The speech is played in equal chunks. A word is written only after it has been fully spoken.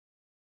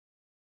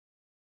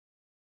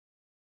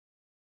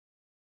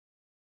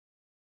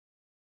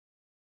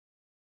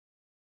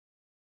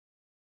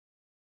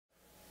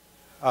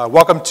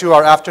Welcome to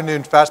our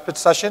afternoon fast pitch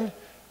session.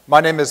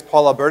 My name is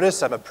Paul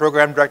Albertus. I'm a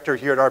program director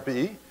here at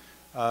ARPA-E.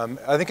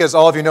 I think as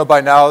all of you know by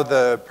now,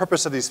 the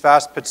purpose of these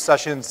fast pitch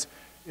sessions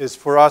is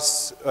for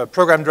us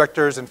program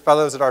directors and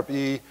fellows at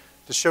ARPA-E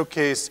to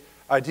showcase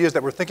ideas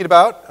that we're thinking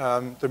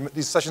about.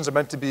 These sessions are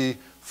meant to be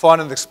fun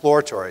and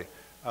exploratory.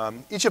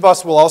 Each of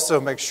us will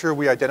also make sure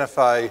we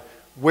identify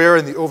where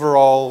in the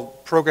overall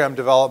program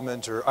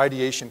development or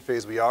ideation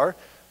phase we are.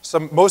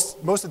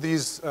 Most of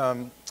these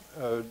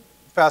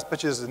fast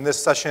pitches in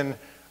this session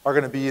are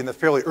going to be in the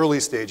fairly early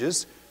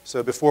stages,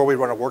 so before we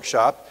run a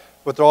workshop,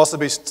 but there'll also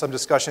be some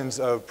discussions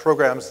of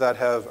programs that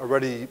have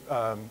already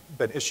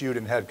been issued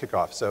and had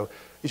kickoff. So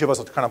each of us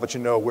will kind of let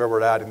you know where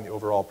we're at in the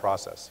overall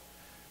process.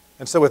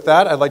 And so with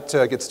that, I'd like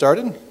to get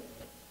started.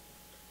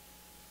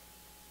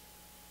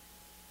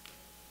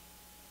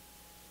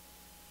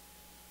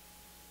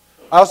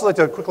 I also like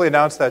to quickly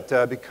announce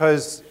that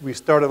because we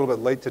started a little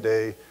bit late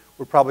today,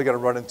 we're probably going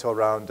to run until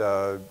around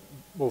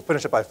we'll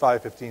finish up by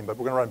 5:15, but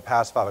we're going to run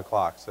past 5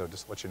 o'clock, so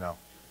just to let you know.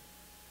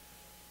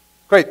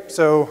 Great,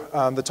 so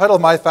the title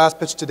of my fast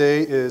pitch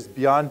today is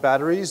Beyond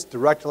Batteries,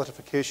 Direct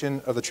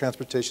Electrification of the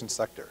Transportation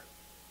Sector.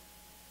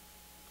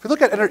 If we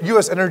look at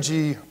US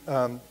energy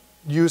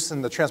use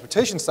in the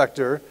transportation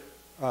sector,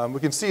 we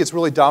can see it's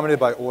really dominated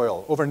by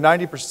oil. Over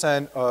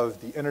 90%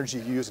 of the energy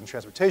used in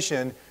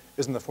transportation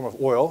is in the form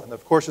of oil, and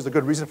of course there's a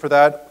good reason for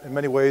that. In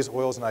many ways,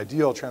 oil is an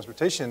ideal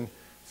transportation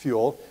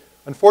fuel.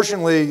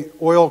 Unfortunately,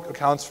 oil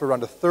accounts for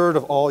around a third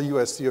of all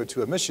US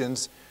CO2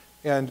 emissions,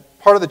 and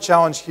part of the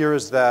challenge here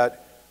is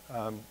that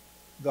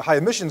the high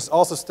emissions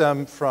also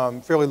stem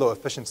from fairly low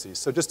efficiencies.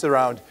 So just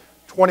around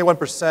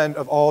 21%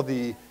 of all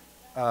the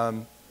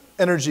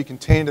energy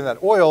contained in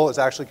that oil is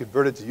actually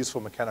converted to useful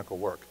mechanical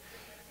work.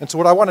 And so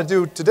what I want to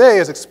do today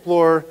is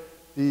explore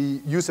the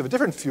use of a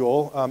different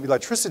fuel,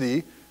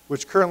 electricity,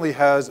 which currently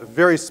has a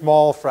very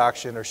small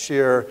fraction or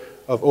share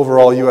of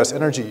overall US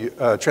energy,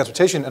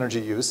 transportation energy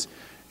use.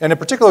 And in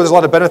particular, there's a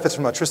lot of benefits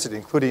from electricity,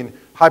 including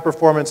high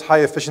performance, high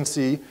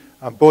efficiency,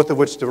 both of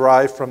which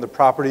derive from the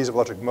properties of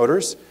electric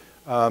motors.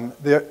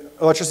 The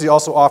electricity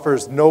also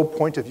offers no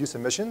point of use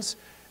emissions,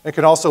 and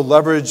can also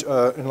leverage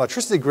an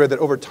electricity grid that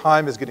over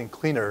time is getting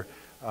cleaner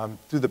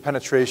through the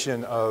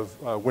penetration of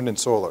wind and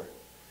solar.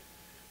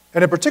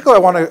 And in particular, I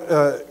want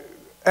to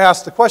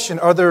ask the question,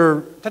 are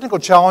there technical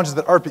challenges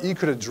that ARPA-E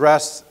could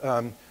address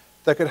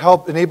that could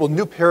help enable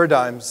new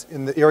paradigms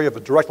in the area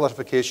of direct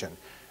electrification?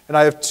 And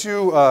I have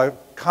two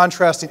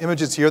contrasting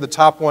images here. The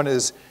top one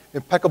is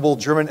impeccable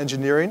German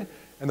engineering,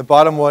 and the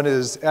bottom one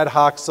is ad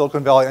hoc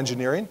Silicon Valley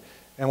engineering.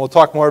 And we'll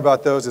talk more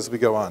about those as we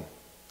go on.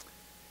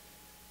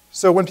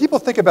 So when people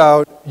think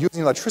about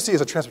using electricity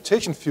as a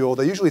transportation fuel,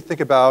 they usually think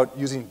about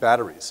using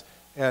batteries.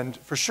 And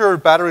for sure,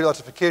 battery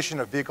electrification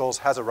of vehicles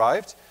has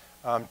arrived.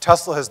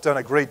 Tesla has done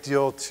a great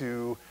deal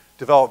to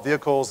develop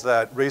vehicles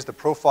that raise the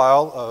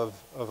profile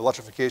of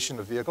electrification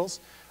of vehicles.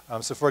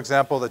 So for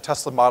example, the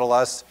Tesla Model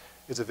S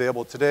is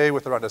available today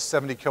with around a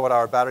 70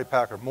 kilowatt-hour battery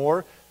pack or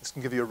more. This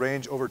can give you a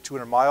range over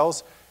 200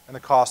 miles, and the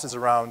cost is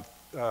around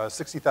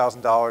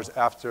 $60,000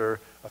 after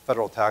a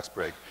federal tax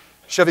break.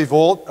 Chevy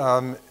Volt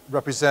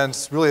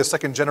represents really a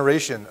second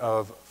generation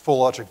of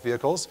full electric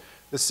vehicles.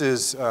 This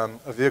is a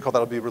vehicle that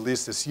will be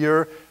released this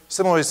year.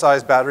 Similarly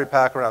sized battery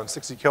pack, around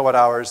 60 kilowatt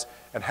hours,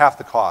 and half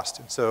the cost.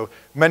 And so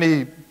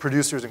many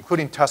producers,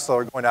 including Tesla,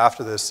 are going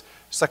after this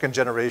second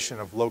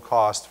generation of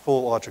low-cost,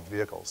 full electric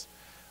vehicles.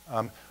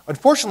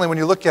 Unfortunately, when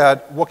you look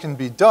at what can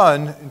be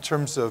done in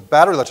terms of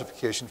battery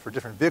electrification for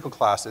different vehicle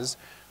classes,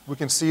 we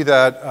can see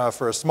that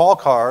for a small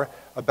car,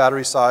 a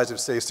battery size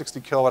of, say,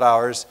 60 kilowatt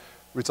hours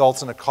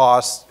results in a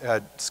cost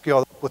at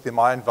scaled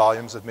lithium-ion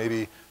volumes of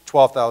maybe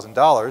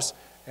 $12,000,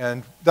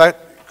 and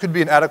that could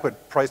be an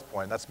adequate price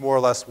point. That's more or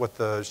less what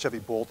the Chevy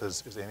Bolt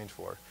is aiming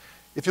for.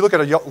 If you look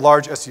at a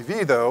large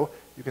SUV, though,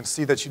 you can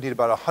see that you need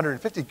about a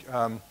 150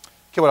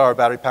 kilowatt-hour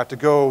battery pack to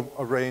go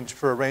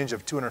for a range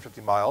of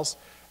 250 miles,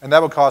 and that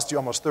would cost you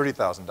almost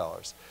 $30,000.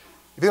 If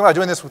you think about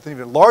doing this with an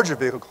even larger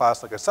vehicle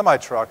class, like a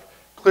semi-truck,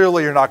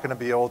 clearly you're not going to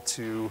be able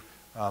to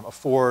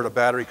afford a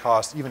battery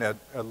cost, even at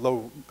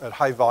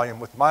high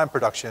volume lithium-ion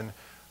production,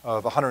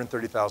 of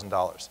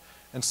 $130,000.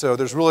 And so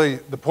there's really,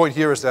 the point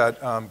here is that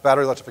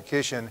battery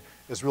electrification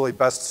is really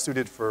best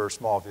suited for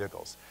small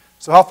vehicles.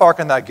 So how far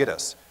can that get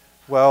us?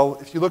 Well,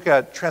 if you look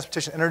at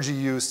transportation energy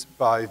use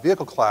by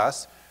vehicle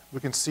class, we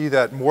can see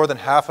that more than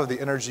half of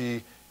the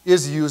energy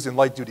is used in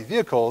light-duty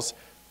vehicles,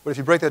 but if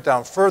you break that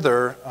down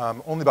further,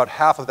 only about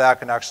half of that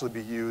can actually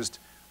be used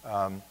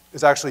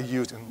is actually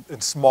used in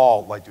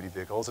small light-duty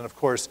vehicles. And of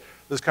course,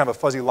 there's kind of a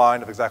fuzzy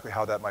line of exactly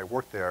how that might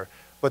work there.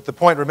 But the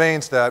point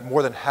remains that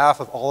more than half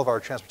of all of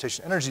our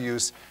transportation energy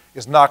use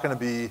is not going to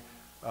be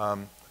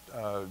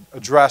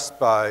addressed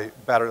by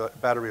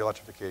battery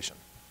electrification.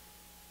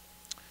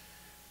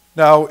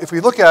 Now, if we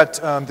look at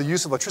the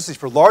use of electricity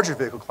for larger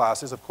vehicle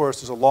classes, of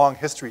course, there's a long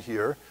history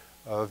here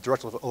of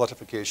direct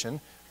electrification.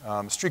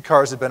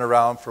 Streetcars have been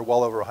around for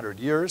well over 100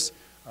 years.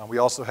 We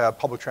also have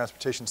public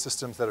transportation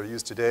systems that are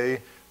used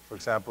today, for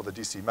example, the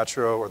DC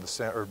Metro or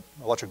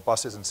electric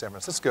buses in San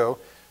Francisco.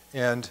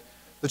 And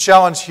The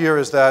challenge here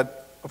is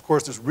that, of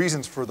course, there's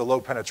reasons for the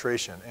low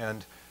penetration,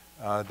 and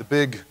the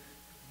big,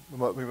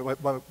 what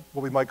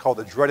we might call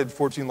the dreaded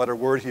 14-letter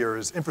word here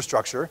is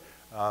infrastructure.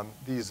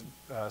 These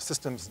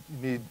systems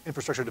need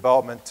infrastructure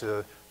development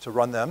to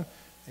run them,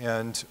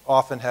 and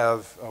often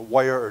have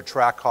wire or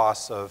track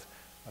costs of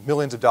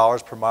millions of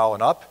dollars per mile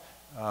and up.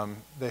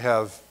 They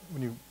have,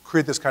 when you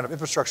create this kind of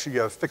infrastructure,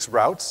 you have fixed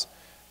routes,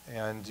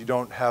 and you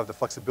don't have the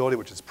flexibility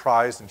which is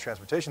prized in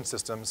transportation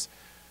systems.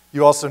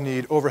 You also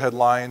need overhead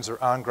lines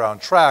or on-ground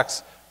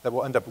tracks that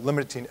will end up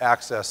limiting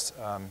access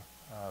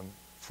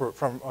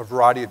from a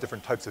variety of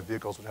different types of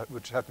vehicles,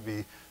 which have to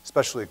be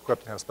specially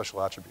equipped and have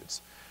special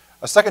attributes.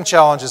 A second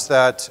challenge is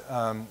that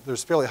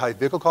there's fairly high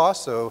vehicle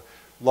costs, so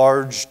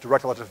large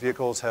direct electric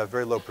vehicles have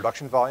very low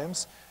production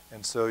volumes,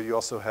 and so you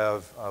also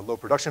have low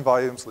production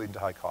volumes leading to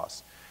high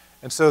costs.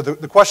 And so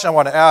the question I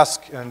want to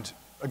ask, and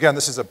again,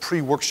 this is a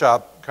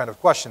pre-workshop kind of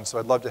question, so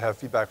I'd love to have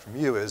feedback from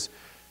you, is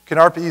can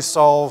ARPA-E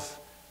solve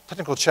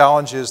technical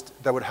challenges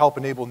that would help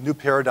enable new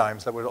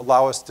paradigms that would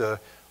allow us to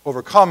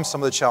overcome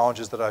some of the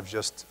challenges that I've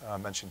just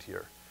mentioned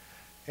here?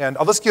 And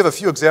I'll just give a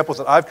few examples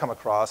that I've come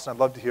across, and I'd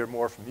love to hear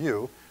more from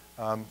you.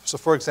 So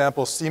for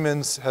example,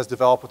 Siemens has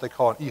developed what they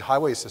call an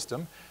e-highway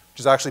system,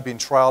 which is actually being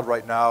trialed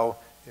right now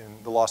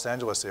in the Los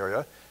Angeles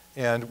area.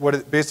 And what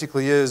it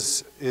basically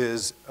is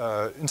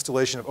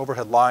installation of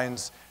overhead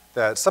lines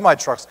that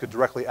semi-trucks could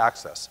directly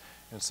access.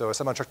 And so a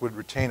semi-truck would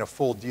retain a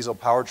full diesel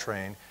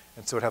powertrain,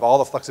 and so it would have all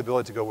the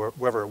flexibility to go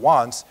wherever it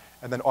wants,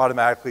 and then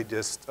automatically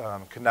just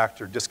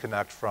connect or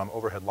disconnect from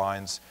overhead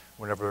lines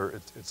whenever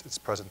it's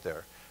present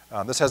there.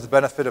 This has the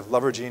benefit of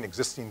leveraging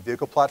existing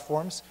vehicle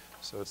platforms,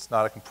 so it's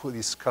not a completely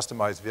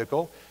customized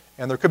vehicle.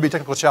 And there could be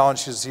technical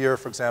challenges here,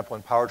 for example,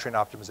 in powertrain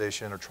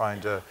optimization or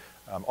trying to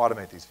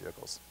automate these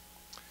vehicles.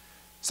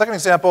 Second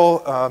example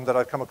that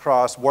I've come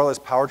across, wireless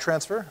power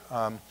transfer.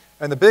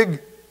 And the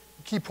big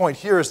key point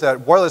here is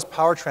that wireless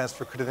power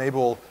transfer could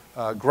enable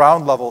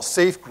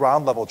safe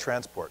ground level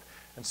transport.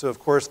 And so, of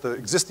course, the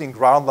existing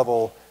ground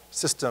level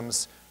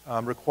systems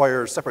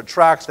require separate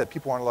tracks that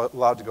people aren't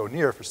allowed to go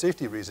near for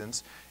safety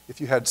reasons. If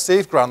you had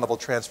safe ground level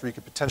transfer, you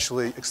could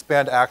potentially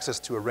expand access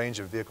to a range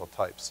of vehicle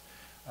types.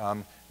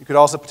 You could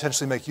also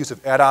potentially make use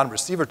of add-on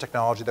receiver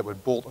technology that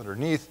would bolt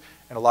underneath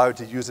and allow you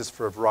to use this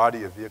for a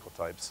variety of vehicle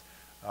types.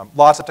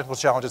 Lots of technical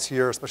challenges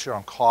here, especially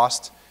around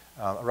cost,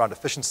 around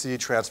efficiency,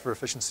 transfer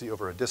efficiency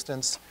over a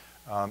distance,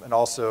 and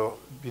also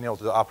being able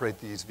to operate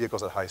these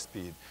vehicles at high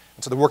speed.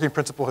 And so the working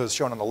principle is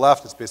shown on the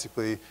left. It's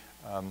basically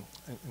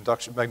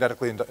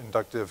magnetically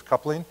inductive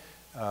coupling.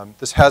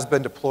 This has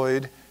been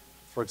deployed,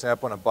 for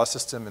example, in a bus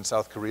system in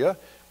South Korea.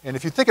 And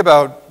if you think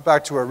about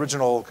back to our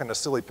original kind of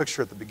silly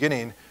picture at the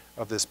beginning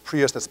of this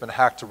Prius that's been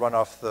hacked to run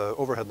off the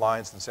overhead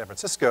lines in San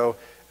Francisco,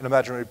 and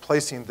imagine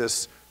replacing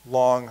this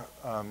long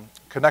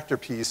connector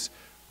piece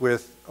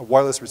with a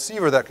wireless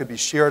receiver that could be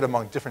shared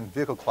among different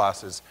vehicle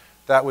classes,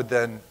 that would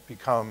then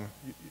become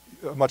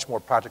a much more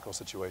practical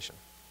situation.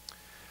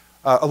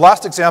 A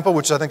last example,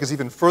 which I think is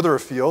even further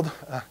afield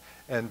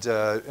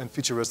and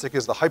futuristic,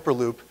 is the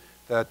Hyperloop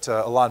that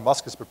Elon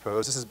Musk has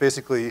proposed. This is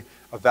basically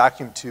a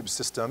vacuum tube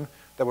system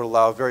that would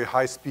allow very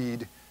high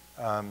speeds,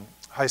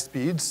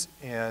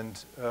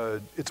 and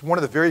it's one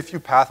of the very few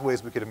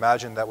pathways we could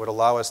imagine that would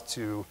allow us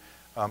to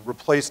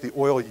replace the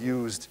oil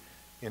used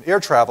in air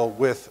travel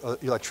with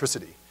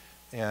electricity.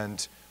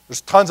 And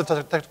there's tons of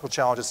technical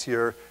challenges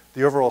here.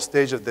 The overall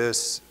stage of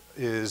this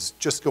is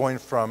just going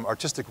from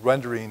artistic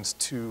renderings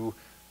to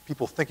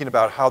people thinking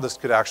about how this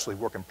could actually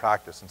work in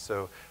practice. And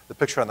so the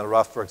picture on the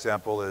left, for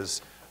example,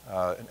 is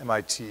an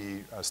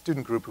MIT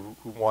student group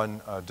who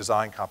won a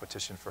design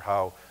competition for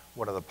how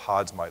one of the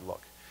pods might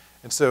look.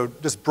 And so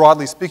just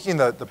broadly speaking,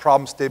 the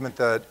problem statement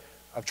that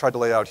I've tried to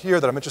lay out here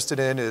that I'm interested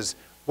in is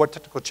what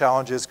technical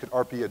challenges could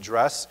ARPA-E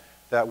address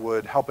that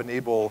would help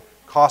enable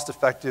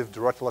cost-effective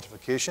direct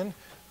electrification,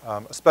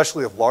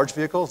 especially of large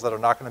vehicles that are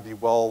not going to be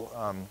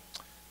well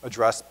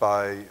addressed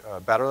by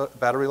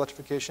battery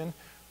electrification,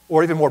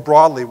 or even more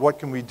broadly, what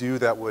can we do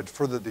that would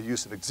further the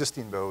use of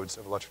existing modes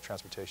of electric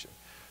transportation?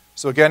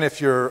 So again,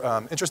 if you're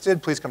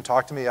interested, please come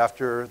talk to me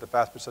after the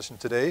FastPitch session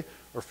today,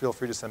 or feel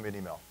free to send me an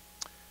email.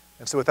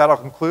 And so with that, I'll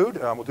conclude.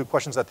 We'll do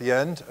questions at the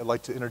end. I'd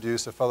like to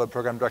introduce a fellow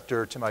program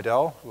director, Tim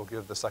Heidel, who will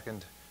give the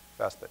second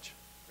FastPitch.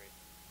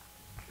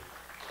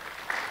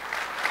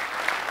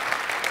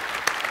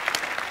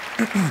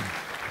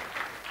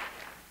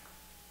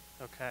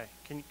 Okay,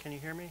 can you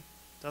hear me?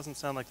 Doesn't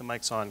sound like the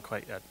mic's on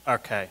quite yet.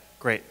 Okay,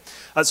 great.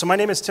 So my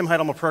name is Tim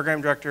Heidel. I'm a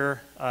program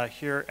director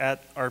here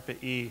at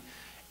ARPA-E.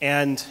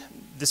 And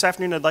this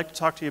afternoon, I'd like to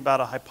talk to you about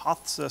a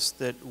hypothesis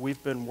that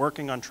we've been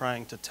working on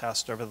trying to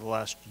test over the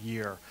last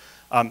year.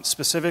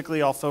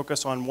 Specifically, I'll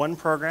focus on one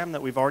program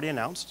that we've already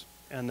announced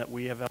and that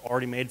we have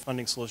already made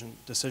funding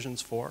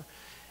decisions for.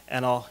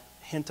 And I'll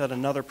hint at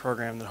another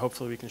program that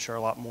hopefully we can share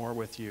a lot more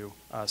with you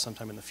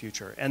sometime in the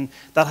future. And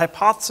that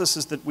hypothesis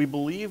is that we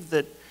believe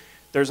that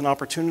there's an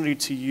opportunity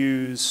to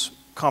use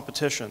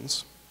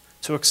competitions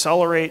to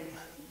accelerate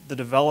the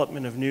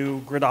development of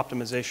new grid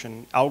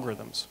optimization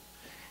algorithms.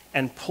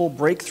 and pull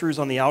breakthroughs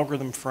on the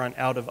algorithm front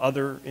out of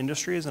other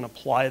industries and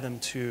apply them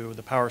to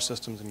the power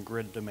systems and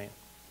grid domain.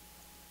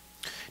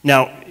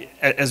 Now,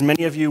 as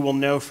many of you will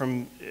know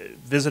from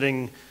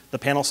visiting the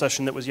panel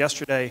session that was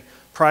yesterday,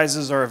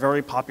 prizes are a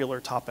very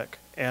popular topic,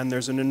 and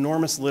there's an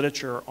enormous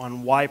literature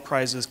on why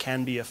prizes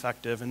can be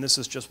effective, and this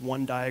is just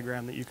one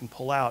diagram that you can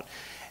pull out.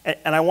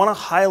 And I want to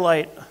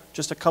highlight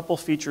just a couple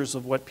features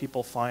of what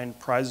people find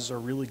prizes are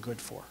really good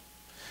for.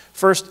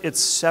 First, it's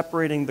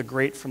separating the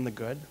great from the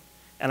good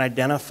and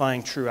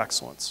identifying true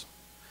excellence.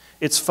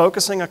 It's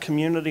focusing a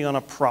community on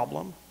a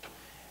problem,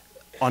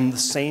 on the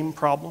same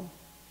problem,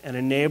 and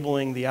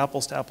enabling the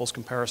apples-to-apples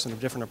comparison of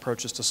different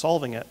approaches to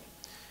solving it.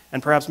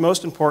 And perhaps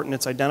most important,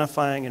 it's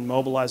identifying and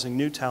mobilizing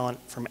new talent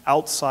from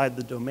outside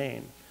the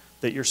domain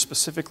that you're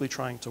specifically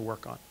trying to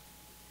work on.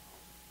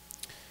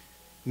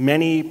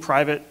 Many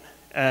private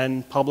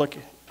and public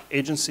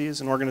agencies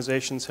and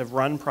organizations have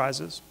run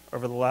prizes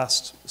over the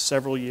last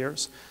several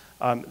years.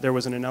 There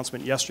was an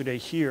announcement yesterday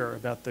here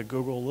about the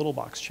Google Little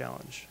Box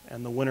Challenge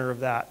and the winner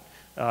of that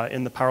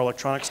in the power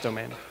electronics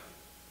domain.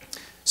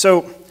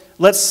 So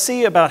let's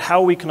see about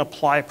how we can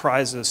apply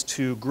prizes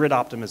to grid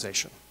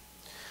optimization.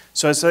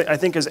 So I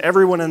think as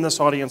everyone in this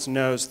audience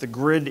knows, the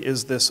grid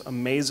is this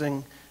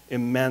amazing,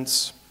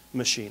 immense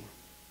machine.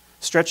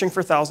 Stretching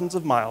for thousands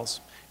of miles,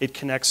 it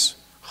connects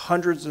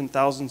hundreds and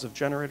thousands of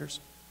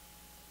generators,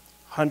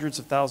 hundreds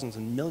of thousands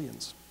and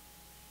millions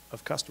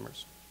of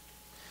customers.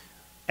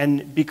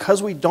 And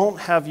because we don't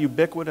have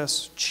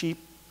ubiquitous, cheap,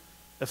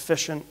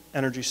 efficient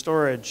energy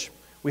storage,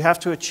 we have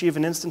to achieve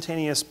an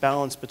instantaneous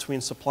balance between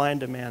supply and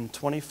demand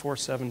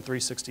 24/7,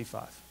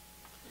 365.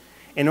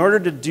 In order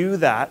to do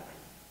that,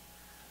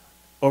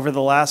 over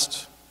the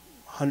last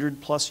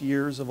 100+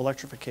 years of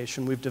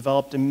electrification, we've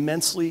developed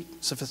immensely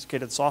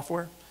sophisticated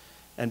software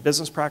and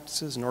business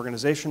practices and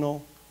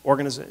organizational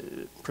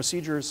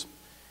procedures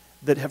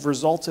that have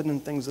resulted in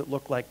things that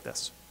look like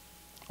this.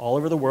 All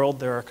over the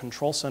world, there are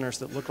control centers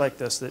that look like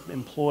this that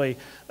employ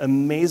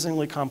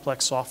amazingly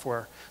complex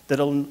software that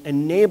will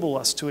enable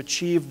us to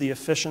achieve the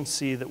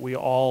efficiency that we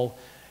all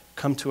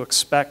come to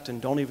expect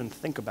and don't even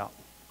think about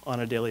on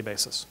a daily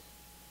basis.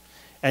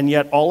 And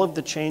yet, all of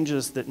the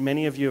changes that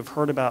many of you have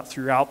heard about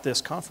throughout this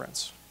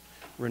conference,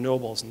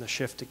 renewables and the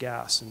shift to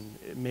gas and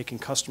making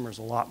customers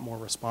a lot more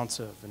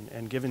responsive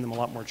and giving them a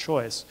lot more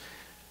choice,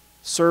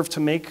 serve to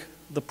make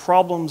the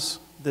problems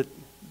that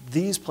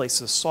these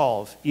places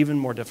solve even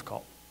more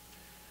difficult.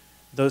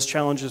 Those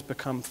challenges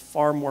become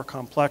far more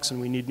complex, and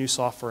we need new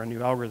software and new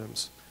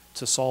algorithms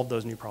to solve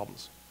those new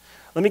problems.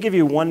 Let me give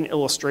you one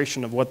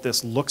illustration of what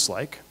this looks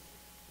like.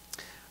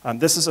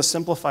 This is a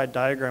simplified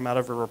diagram out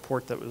of a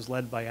report that was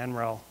led by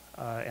NREL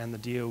and the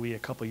DOE a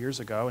couple years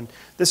ago. And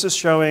this is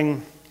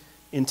showing,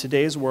 in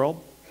today's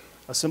world,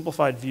 a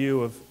simplified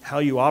view of how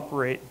you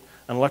operate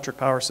an electric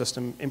power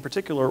system. In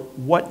particular,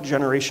 what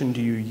generation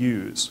do you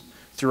use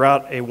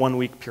throughout a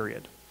one-week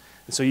period?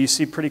 And so you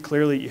see pretty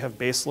clearly you have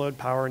baseload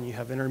power and you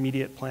have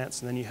intermediate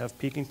plants, and then you have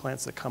peaking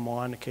plants that come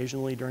on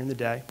occasionally during the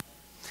day.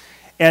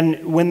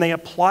 And when they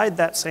applied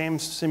that same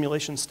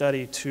simulation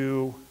study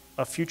to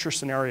a future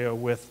scenario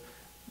with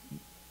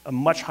a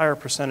much higher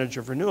percentage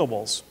of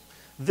renewables,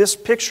 this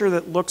picture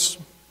that looks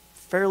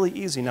fairly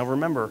easy. Now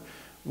remember,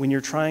 when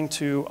you're trying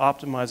to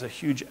optimize a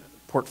huge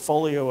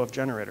portfolio of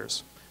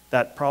generators,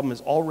 that problem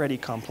is already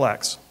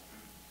complex.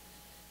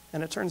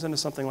 And it turns into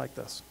something like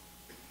this.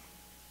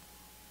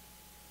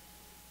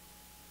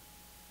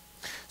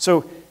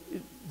 So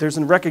there's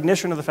a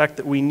recognition of the fact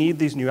that we need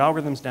these new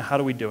algorithms. Now, how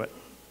do we do it?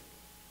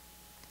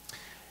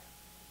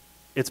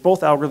 It's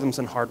both algorithms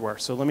and hardware.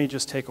 So let me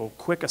just take a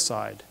quick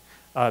aside.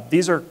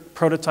 These are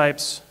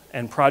prototypes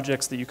and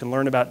projects that you can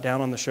learn about down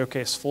on the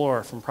showcase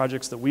floor from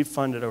projects that we've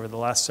funded over the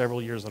last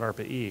several years at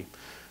ARPA-E,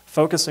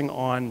 focusing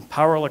on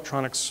power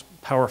electronics,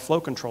 power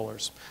flow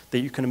controllers that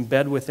you can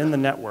embed within the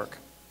network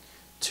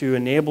to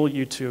enable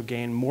you to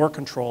gain more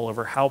control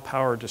over how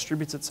power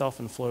distributes itself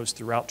and flows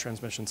throughout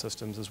transmission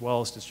systems as well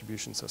as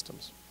distribution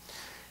systems.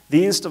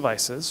 These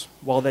devices,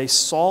 while they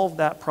solve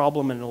that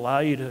problem and allow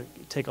you to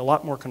take a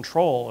lot more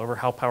control over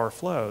how power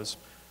flows,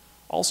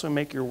 also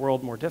make your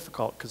world more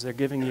difficult because they're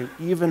giving you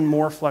even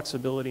more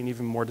flexibility and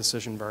even more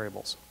decision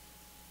variables.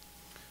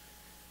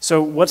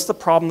 So what's the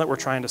problem that we're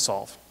trying to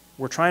solve?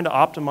 We're trying to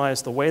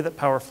optimize the way that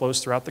power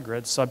flows throughout the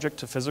grid, subject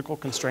to physical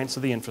constraints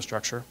of the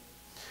infrastructure.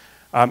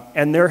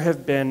 And there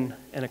have been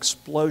an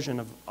explosion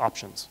of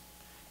options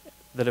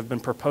that have been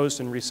proposed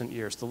in recent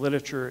years. The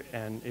literature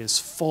is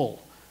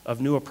full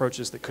of new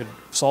approaches that could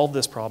solve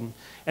this problem.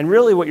 And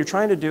really what you're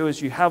trying to do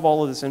is you have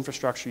all of this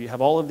infrastructure, you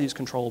have all of these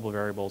controllable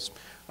variables.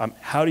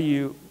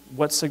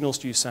 What signals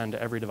do you send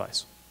to every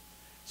device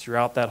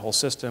throughout that whole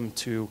system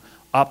to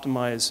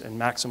optimize and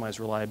maximize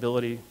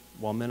reliability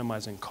while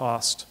minimizing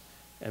cost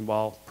and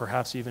while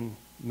perhaps even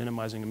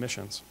minimizing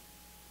emissions?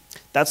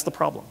 That's the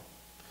problem.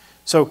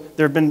 So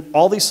there have been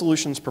all these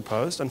solutions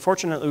proposed.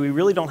 Unfortunately, we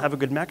really don't have a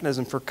good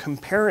mechanism for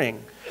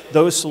comparing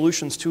those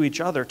solutions to each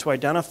other to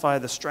identify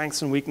the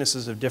strengths and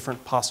weaknesses of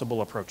different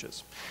possible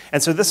approaches.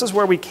 And so this is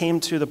where we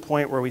came to the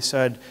point where we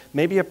said,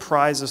 maybe a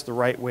prize is the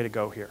right way to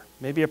go here.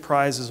 Maybe a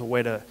prize is a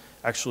way to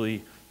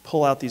actually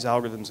pull out these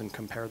algorithms and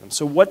compare them.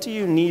 So what do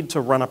you need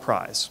to run a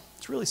prize?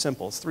 It's really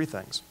simple. It's three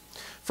things.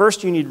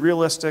 First, you need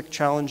realistic,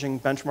 challenging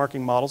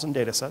benchmarking models and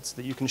data sets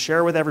that you can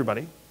share with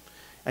everybody.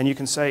 And you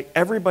can say,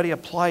 everybody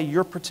apply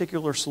your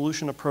particular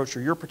solution approach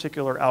or your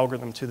particular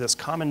algorithm to this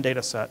common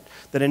data set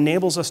that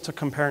enables us to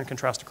compare and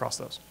contrast across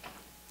those.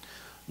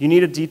 You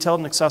need a detailed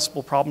and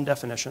accessible problem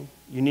definition.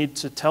 You need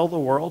to tell the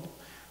world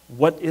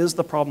what is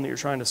the problem that you're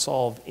trying to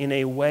solve in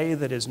a way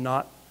that is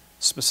not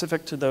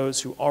specific to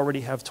those who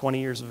already have 20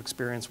 years of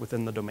experience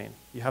within the domain.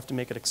 You have to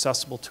make it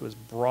accessible to as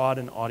broad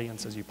an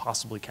audience as you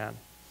possibly can.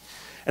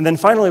 And then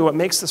finally, what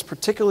makes this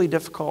particularly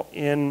difficult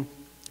in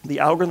the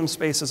algorithm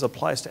space as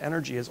applies to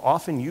energy is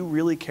often you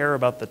really care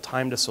about the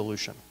time to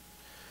solution.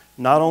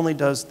 Not only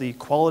does the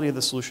quality of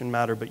the solution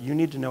matter, but you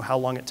need to know how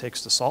long it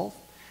takes to solve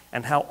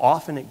and how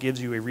often it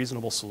gives you a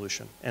reasonable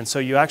solution. And so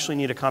you actually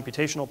need a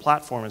computational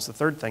platform, is the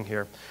third thing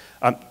here,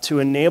 to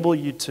enable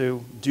you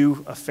to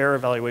do a fair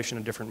evaluation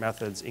of different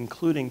methods,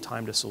 including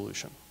time to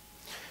solution.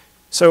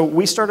 So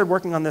we started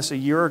working on this a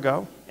year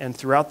ago, and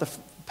throughout the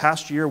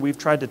past year, we've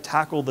tried to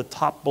tackle the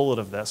top bullet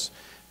of this,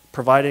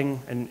 providing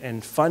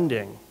and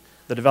funding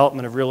the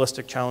development of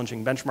realistic,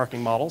 challenging benchmarking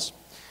models.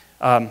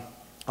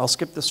 I'll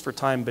skip this for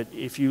time, but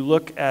if you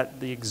look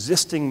at the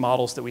existing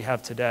models that we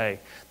have today,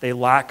 they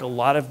lack a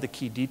lot of the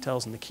key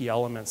details and the key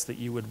elements that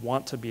you would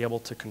want to be able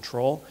to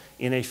control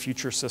in a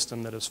future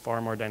system that is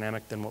far more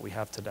dynamic than what we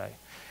have today.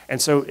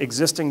 And so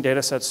existing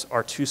data sets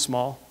are too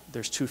small.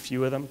 There's too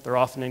few of them. They're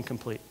often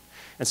incomplete.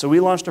 And so we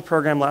launched a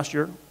program last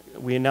year.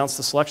 We announced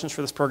the selections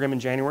for this program in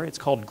January. It's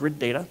called Grid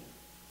Data,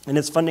 and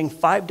it's funding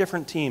 5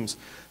 different teams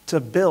to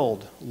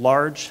build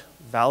large,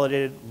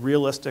 validated,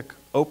 realistic,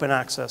 open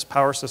access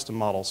power system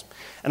models,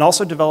 and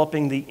also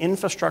developing the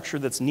infrastructure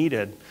that's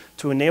needed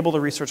to enable the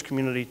research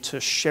community to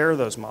share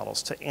those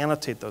models, to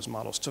annotate those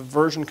models, to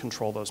version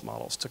control those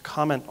models, to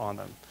comment on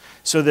them,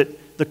 so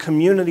that the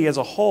community as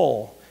a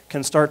whole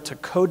can start to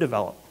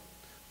co-develop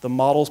the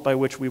models by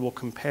which we will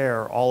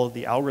compare all of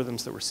the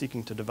algorithms that we're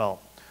seeking to develop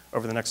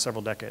over the next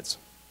several decades.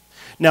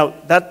 Now,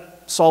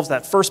 that solves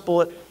that first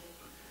bullet.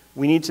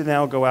 We need to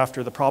now go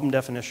after the problem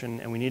definition,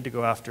 and we need to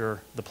go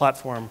after the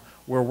platform.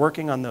 We're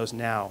working on those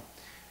now.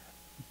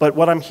 But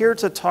what I'm here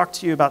to talk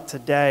to you about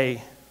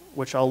today,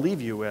 which I'll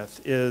leave you with,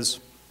 is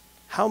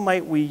how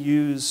might we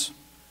use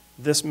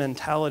this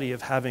mentality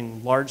of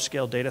having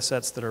large-scale data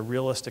sets that are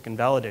realistic and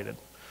validated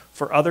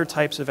for other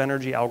types of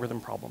energy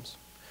algorithm problems,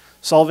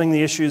 solving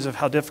the issues of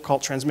how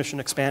difficult transmission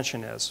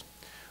expansion is,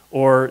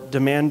 or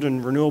demand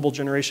and renewable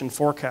generation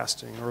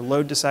forecasting, or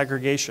load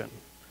disaggregation,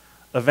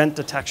 event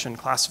detection,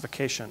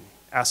 classification,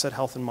 asset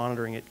health and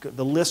monitoring.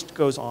 The list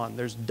goes on.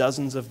 There's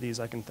dozens of these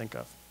I can think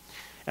of.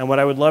 And what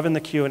I would love in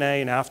the Q&A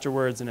and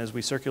afterwards and as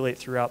we circulate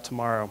throughout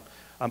tomorrow,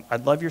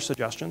 I'd love your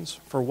suggestions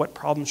for what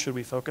problems should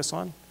we focus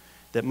on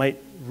that might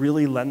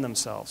really lend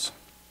themselves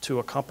to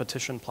a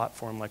competition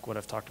platform like what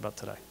I've talked about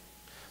today.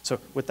 So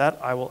with that,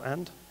 I will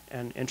end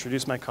and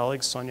introduce my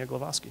colleague, Sonja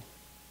Glavaski.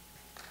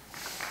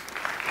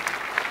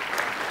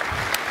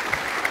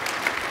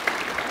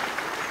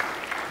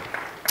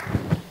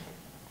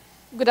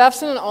 Good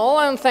afternoon all,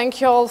 and thank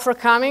you all for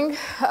coming.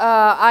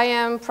 I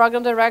am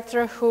program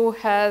director who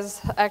has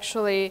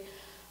actually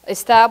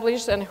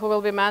established and who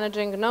will be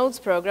managing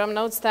NODES program.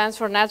 NODES stands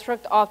for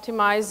Network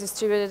Optimized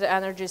Distributed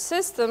Energy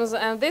Systems,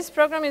 and this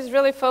program is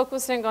really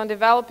focusing on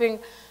developing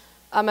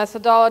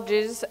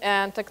methodologies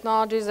and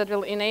technologies that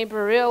will enable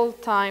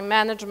real-time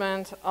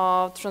management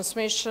of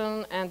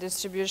transmission and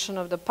distribution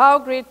of the power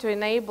grid to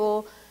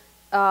enable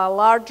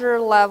larger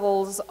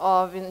levels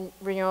of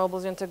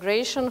renewables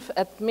integration.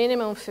 At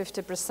minimum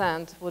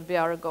 50% would be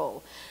our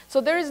goal. So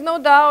there is no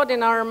doubt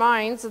in our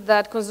minds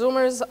that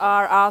consumers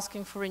are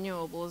asking for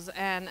renewables,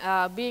 and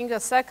being the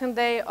second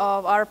day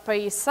of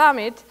ARPA-E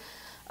summit,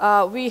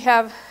 we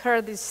have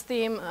heard this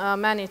theme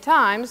many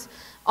times.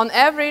 On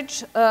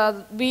average,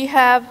 we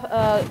have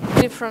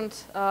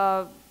different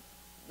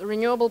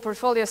renewable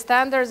portfolio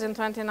standards in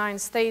 29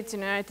 states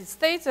in the United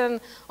States, and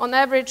on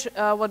average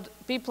what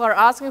people are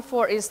asking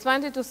for is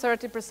 20 to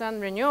 30%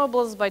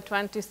 renewables by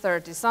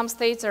 2030. Some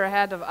states are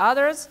ahead of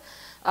others,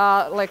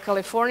 like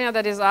California,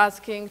 that is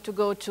asking to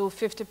go to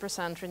 50%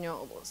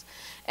 renewables.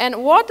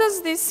 And what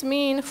does this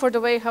mean for the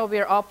way how we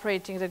are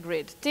operating the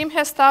grid? Tim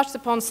has touched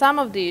upon some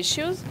of the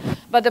issues,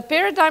 but the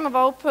paradigm of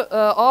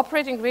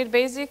operating grid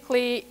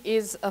basically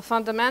is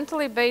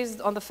fundamentally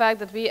based on the fact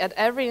that we, at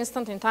every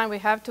instant in time, we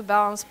have to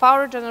balance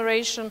power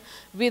generation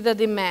with the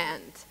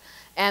demand.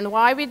 And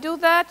why we do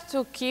that?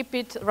 To keep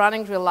it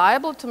running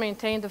reliable, to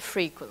maintain the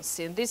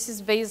frequency. And this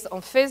is based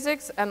on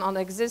physics and on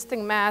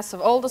existing mass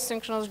of all the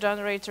synchronous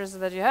generators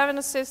that you have in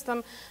the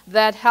system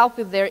that help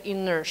with their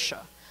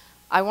inertia.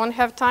 I won't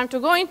have time to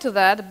go into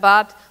that,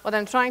 but what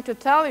I'm trying to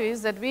tell you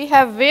is that we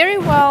have very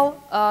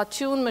well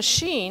tuned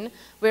machine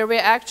where we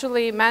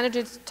actually manage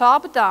it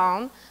top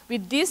down. We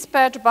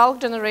dispatch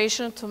bulk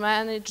generation to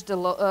manage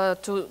the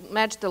to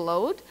match the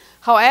load.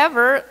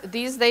 However,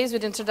 these days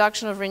with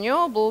introduction of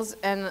renewables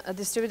and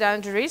distributed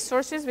energy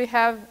resources, we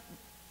have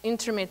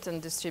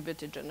intermittent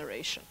distributed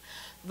generation.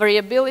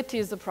 Variability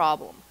is the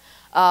problem.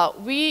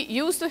 We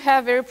used to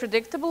have very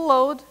predictable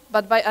load,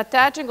 but by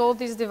attaching all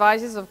these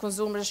devices of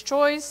consumer's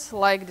choice,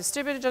 like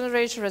distributed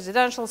generation,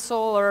 residential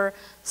solar,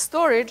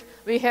 storage,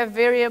 we have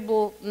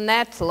variable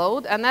net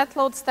load. And net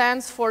load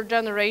stands for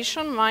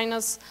generation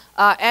minus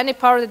any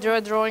power that you're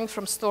drawing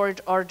from storage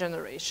or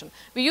generation.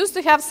 We used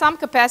to have some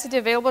capacity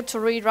available to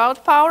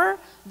reroute power.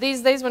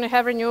 These days, when we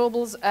have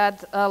renewables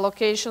at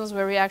locations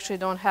where we actually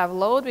don't have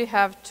load, we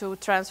have to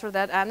transfer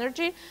that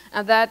energy,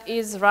 and that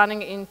is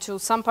running into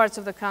some parts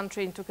of the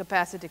country into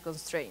capacity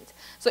constraints.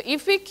 So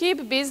if we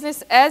keep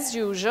business as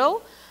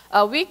usual,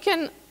 we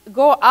can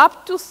go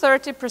up to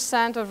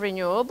 30% of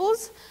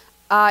renewables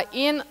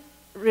in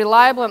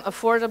reliable and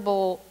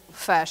affordable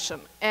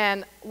fashion.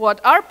 And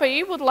what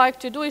ARPA-E would like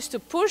to do is to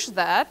push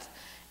that,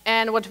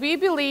 and what we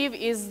believe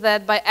is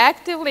that by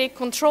actively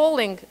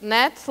controlling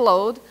net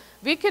load,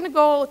 we can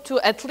go to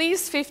at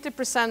least 50%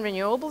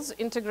 renewables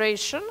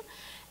integration.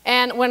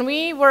 And when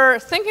we were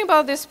thinking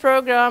about this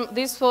program,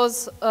 this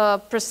was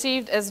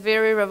perceived as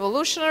very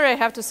revolutionary. I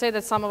have to say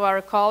that some of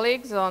our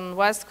colleagues on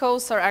West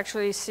Coast are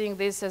actually seeing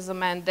this as a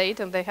mandate,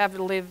 and they have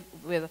to live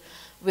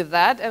with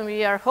that, and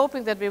we are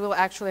hoping that we will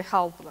actually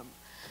help them.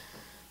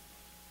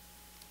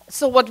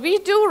 So what we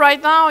do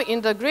right now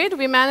in the grid,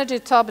 we manage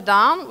it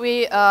top-down.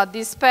 We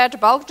dispatch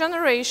bulk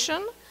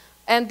generation,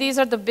 and these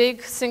are the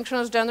big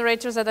synchronous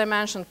generators that I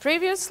mentioned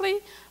previously.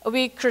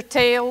 We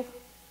curtail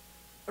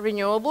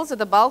renewables at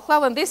the bulk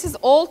level, and this is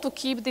all to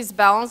keep this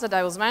balance that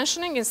I was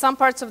mentioning. In some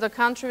parts of the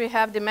country, we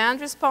have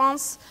demand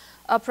response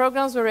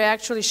programs where we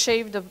actually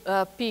shave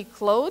the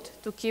peak load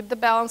to keep the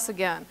balance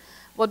again.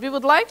 What we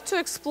would like to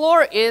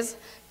explore is,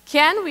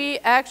 can we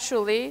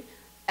actually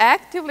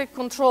actively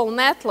control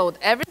net load,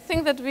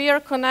 everything that we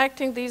are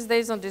connecting these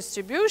days on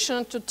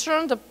distribution, to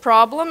turn the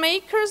problem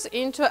makers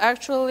into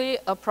actually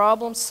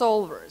problem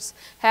solvers.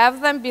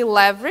 Have them be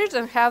leveraged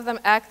and have them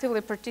actively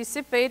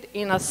participate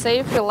in a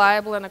safe,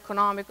 reliable, and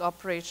economic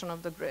operation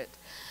of the grid.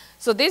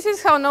 So this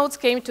is how nodes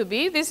came to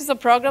be. This is a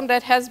program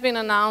that has been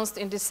announced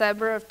in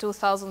December of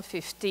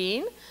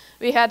 2015.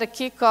 We had a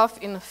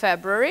kickoff in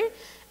February.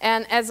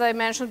 And as I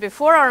mentioned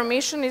before, our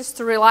mission is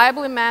to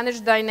reliably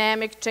manage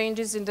dynamic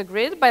changes in the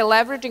grid by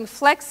leveraging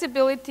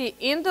flexibility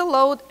in the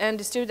load and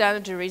distributed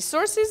energy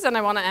resources. And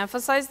I want to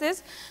emphasize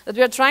this, that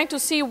we are trying to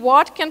see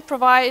what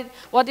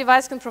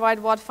device can provide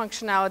what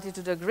functionality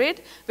to the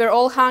grid. We're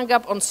all hung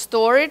up on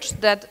storage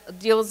that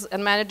deals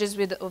and manages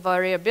with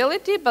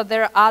variability, but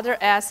there are other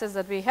assets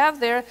that we have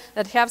there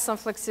that have some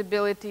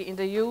flexibility in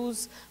the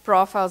use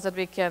profiles that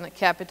we can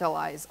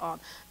capitalize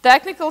on.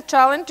 Technical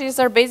challenges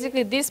are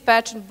basically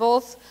dispatching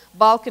both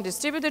bulk and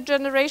distributed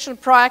generation,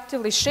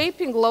 proactively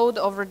shaping load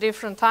over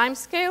different time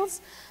scales,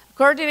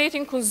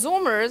 coordinating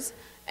consumers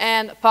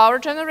and power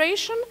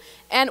generation.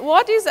 And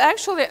what is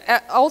actually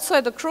also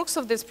at the crux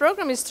of this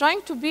program is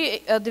trying to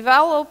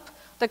develop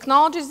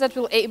technologies that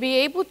will be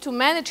able to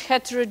manage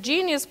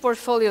heterogeneous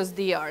portfolios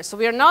DR. So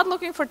we are not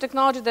looking for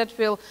technology that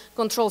will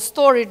control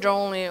storage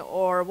only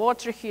or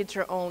water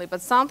heater only,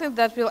 but something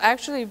that will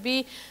actually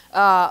be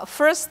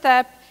first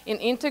step in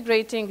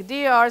integrating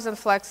DRs and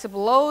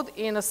flexible load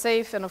in a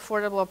safe and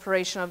affordable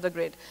operation of the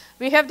grid.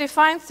 We have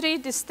defined 3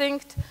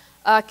 distinct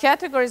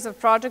categories of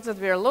projects that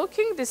we are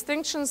looking.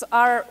 Distinctions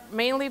are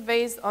mainly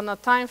based on the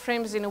time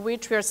frames in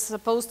which we are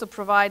supposed to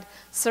provide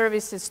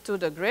services to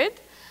the grid.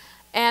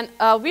 And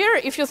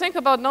if you think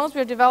about nodes,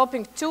 we're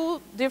developing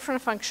 2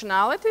 different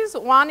functionalities.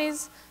 One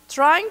is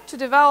trying to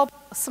develop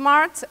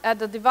smarts at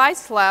the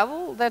device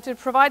level that will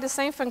provide the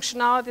same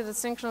functionality that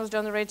synchronous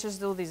generators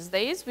do these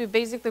days. We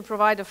basically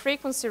provide a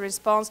frequency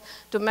response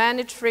to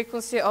manage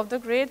frequency of the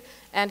grid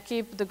and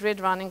keep the grid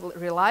running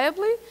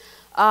reliably.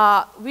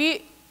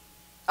 We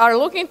are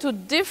looking to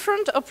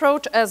different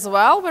approach as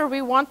well, where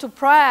we want to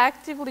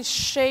proactively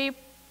change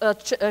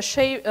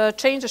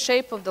the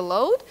shape of the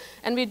load,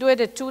 and we do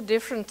it at 2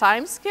 different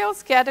time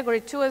scales.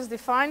 Category 2 is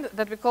defined,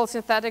 that we call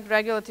synthetic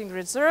regulating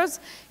reserves,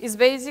 is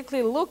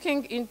basically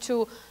looking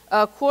into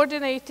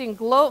coordinating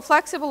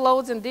flexible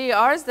loads and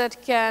DRs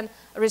that can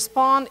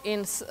respond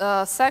in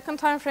second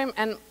time frame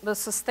and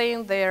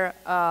sustain their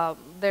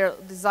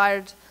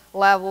desired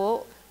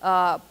level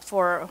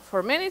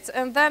for minutes.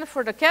 And then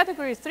for the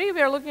category 3,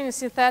 we are looking at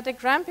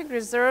synthetic ramping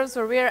reserves,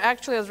 where we are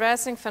actually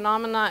addressing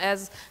phenomena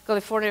as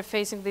California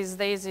facing these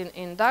days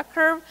in duck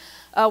curve,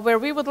 where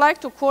we would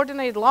like to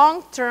coordinate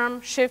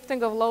long-term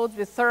shifting of loads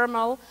with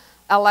thermal,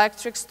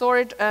 electric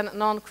storage, and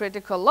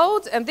non-critical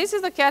loads. And this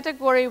is the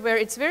category where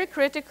it's very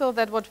critical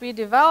that what we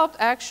developed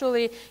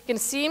actually can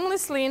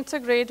seamlessly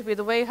integrate with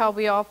the way how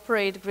we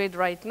operate grid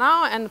right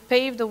now and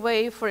pave the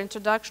way for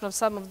introduction of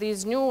some of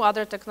these new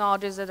other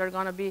technologies that are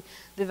going to be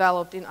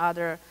developed in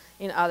other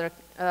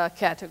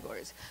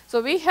categories.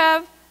 So we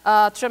have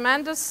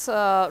tremendous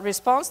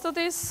response to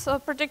this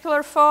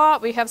particular FOA.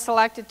 We have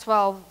selected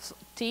 12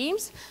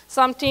 teams.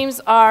 Some teams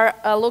are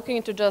looking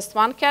into just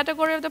one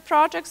category of the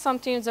project. Some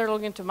teams are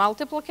looking into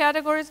multiple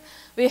categories.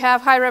 We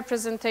have high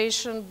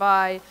representation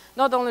by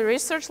not only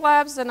research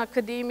labs and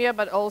academia,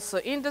 but also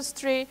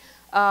industry,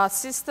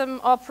 system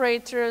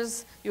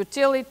operators,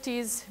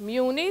 utilities,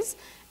 munis.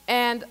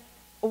 And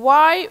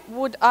why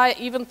would I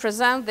even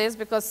present this?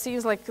 Because it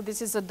seems like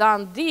this is a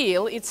done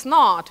deal. It's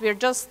not. We're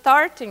just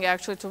starting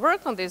actually to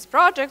work on this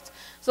project.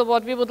 So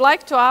what we would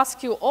like to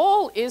ask you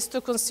all is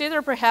to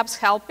consider perhaps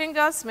helping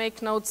us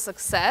make Nodes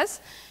success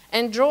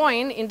and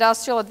join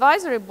industrial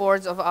advisory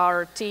boards of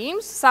our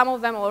teams. Some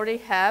of them already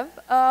have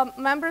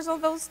members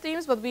of those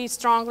teams, but we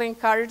strongly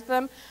encourage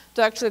them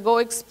to actually go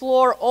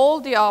explore all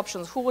the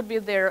options. Who would be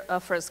their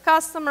first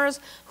customers?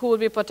 Who would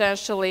be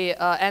potentially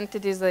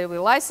entities that will be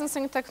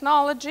licensing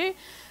technology?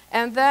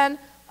 And then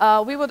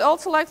we would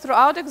also like,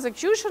 throughout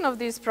execution of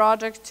this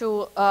project,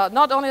 to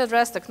not only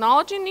address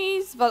technology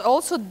needs, but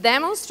also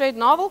demonstrate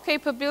novel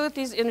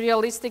capabilities in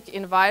realistic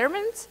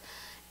environments,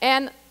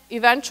 and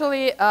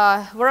eventually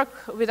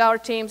work with our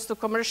teams to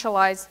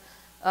commercialize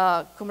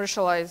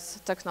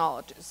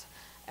technologies.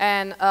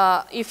 And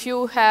if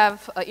you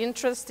have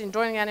interest in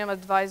joining any of the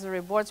advisory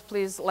boards,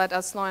 please let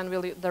us know and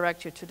we'll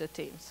direct you to the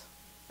teams.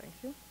 Thank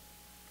you.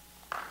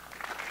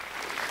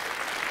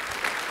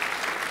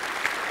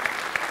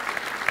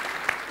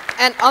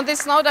 And on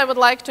this note, I would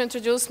like to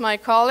introduce my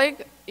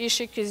colleague,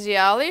 Isik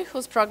Kizilyalli,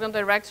 who's program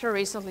director,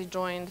 recently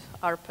joined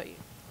ARPA-E.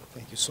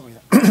 Thank you,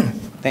 Sonja.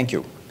 Thank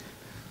you.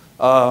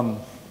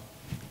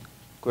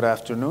 Good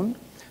afternoon.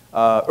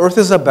 Earth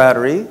is a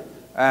battery,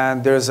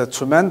 and there's a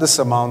tremendous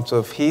amount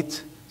of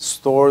heat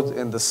stored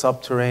in the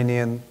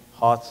subterranean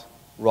hot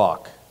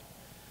rock.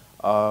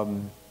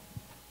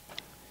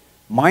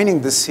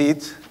 Mining this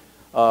heat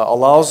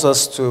allows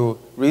us to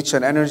reach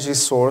an energy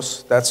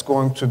source that's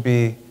going to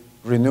be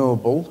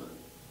renewable,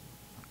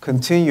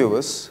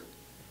 continuous,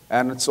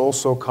 and it's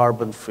also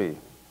carbon-free.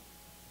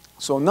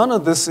 So none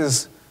of this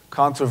is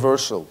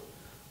controversial.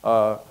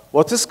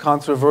 What is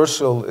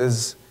controversial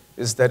is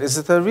that, is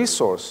it a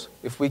resource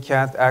if we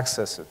can't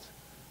access it?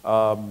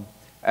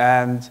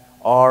 And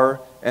are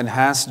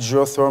enhanced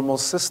geothermal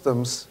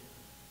systems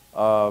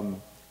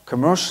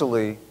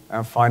commercially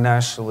and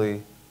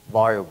financially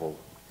viable?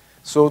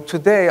 So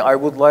today I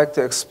would like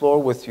to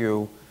explore with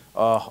you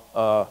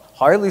a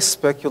highly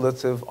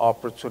speculative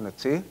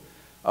opportunity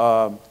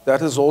that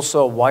is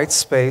also a white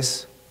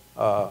space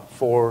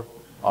for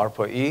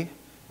ARPA-E.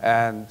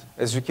 And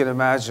as you can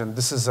imagine,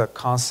 this is a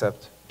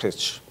concept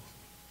pitch.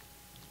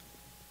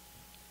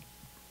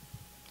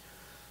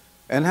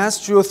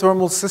 Enhanced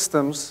geothermal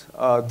systems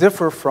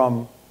differ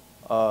from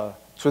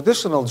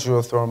traditional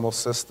geothermal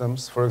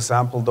systems. For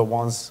example, the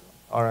ones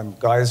are in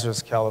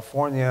Geysers,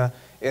 California,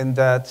 in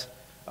that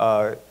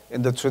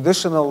in the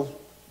traditional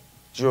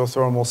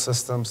geothermal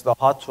systems, the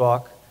hot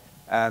rock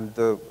and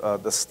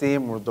the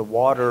steam or the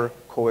water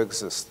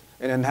coexist.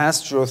 In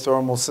enhanced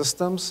geothermal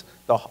systems,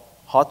 the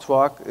hot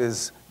rock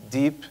is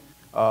deep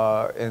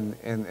in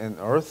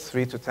earth,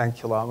 3 to 10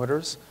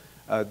 kilometers.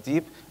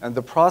 Deep, and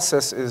the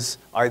process is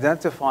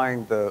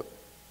identifying the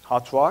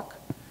hot rock,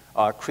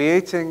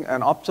 creating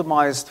an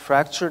optimized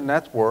fracture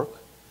network,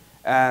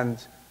 and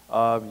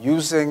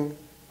using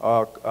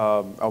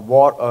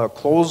a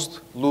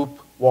closed-loop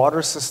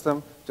water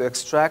system to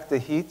extract the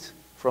heat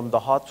from the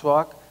hot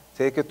rock,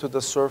 take it to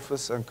the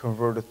surface, and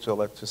convert it to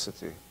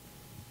electricity.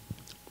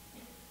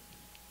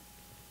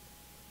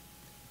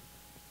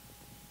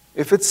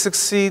 If it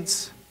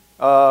succeeds,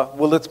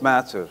 will it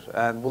matter,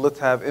 and will it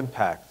have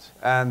impact?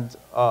 And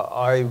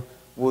I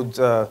would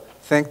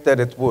think that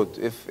it would.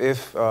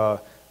 If an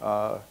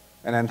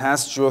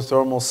enhanced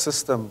geothermal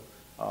system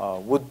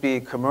would be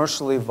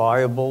commercially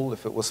viable,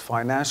 if it was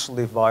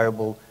financially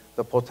viable,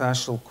 the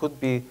potential could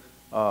be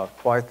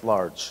quite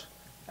large.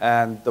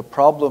 And the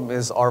problem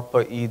is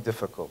ARPA-E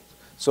difficult.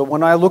 So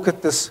when I look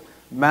at this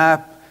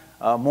map,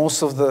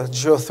 most of the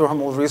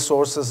geothermal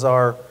resources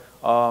are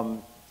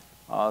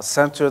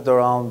centered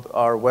around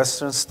our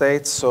western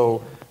states,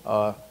 so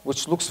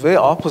which looks very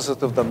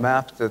opposite of the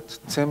map that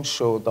Tim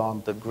showed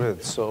on the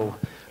grid. So,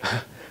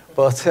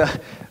 but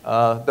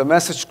the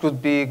message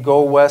could be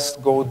go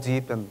west, go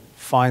deep, and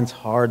find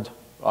hard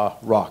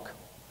rock.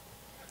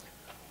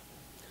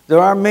 There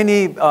are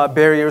many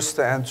barriers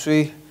to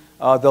entry.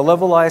 The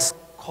levelized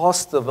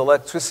cost of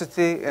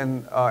electricity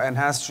in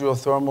enhanced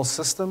geothermal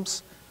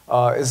systems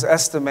is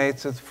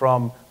estimated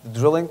from the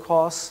drilling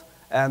costs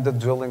and the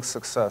drilling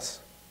success.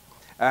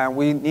 And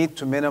we need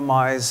to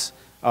minimize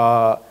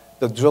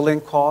the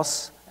drilling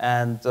costs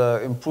and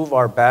improve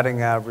our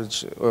batting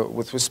average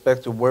with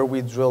respect to where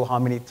we drill, how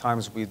many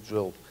times we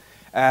drill.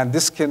 And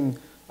this can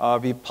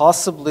be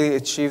possibly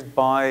achieved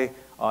by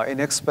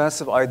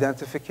inexpensive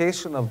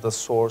identification of the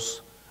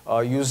source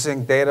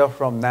using data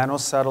from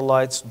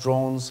nano-satellites,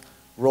 drones,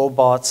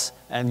 robots,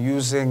 and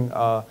using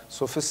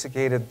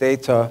sophisticated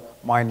data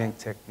mining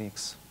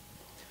techniques.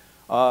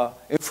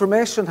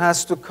 Information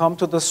has to come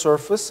to the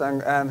surface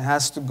and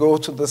has to go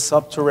to the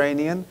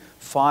subterranean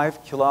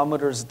 5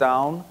 kilometers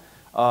down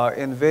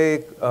in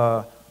very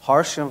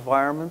harsh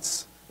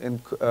environments, in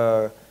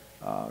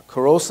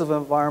corrosive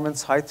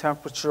environments, high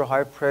temperature,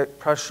 high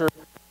pressure,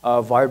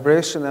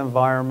 vibration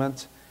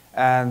environment.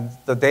 And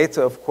the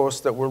data, of course,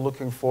 that we're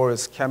looking for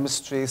is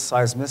chemistry,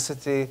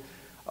 seismicity,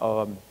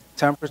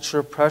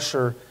 temperature,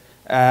 pressure,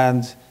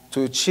 and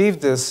to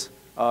achieve this,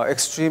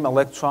 extreme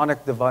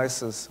electronic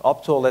devices,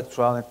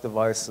 optoelectronic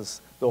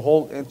devices, the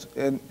whole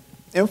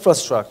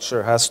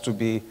infrastructure has to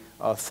be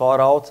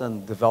thought out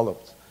and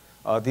developed.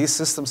 These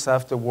systems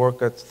have to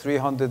work at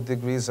 300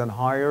 degrees and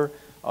higher,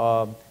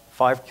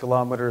 5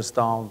 kilometers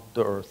down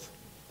the Earth.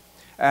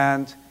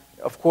 And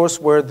of course,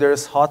 where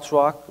there's hot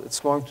rock, it's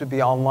going to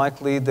be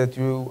unlikely that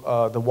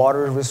the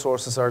water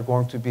resources are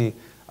going to be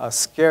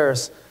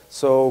scarce.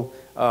 So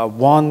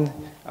one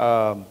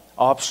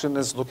option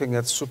is looking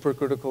at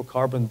supercritical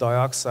carbon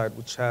dioxide,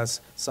 which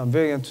has some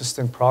very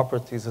interesting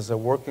properties as a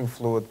working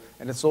fluid,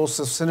 and it's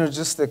also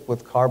synergistic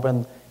with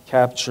carbon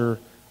capture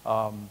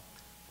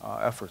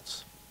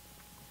efforts.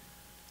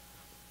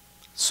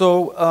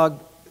 So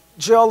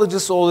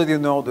geologists already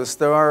know this.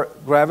 There are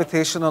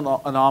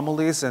gravitational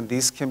anomalies, and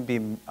these can be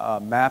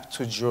mapped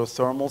to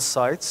geothermal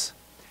sites.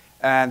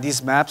 And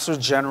these maps are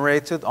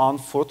generated on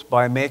foot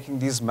by making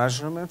these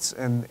measurements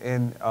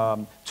in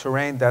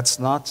terrain that's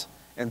not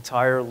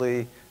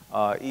entirely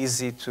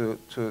easy to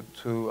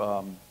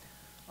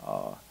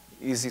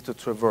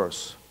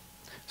traverse.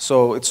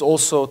 So it's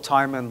also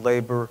time and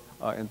labor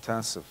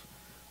intensive.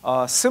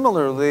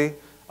 Similarly,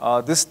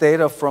 this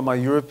data from a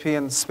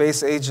European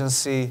Space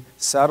Agency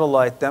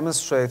satellite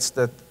demonstrates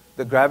that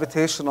the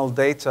gravitational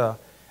data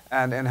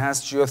and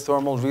enhanced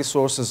geothermal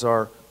resources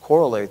are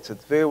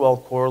correlated, very well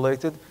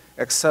correlated,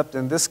 except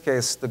in this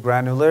case, the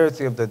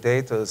granularity of the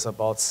data is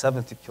about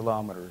 70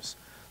 kilometers.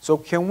 So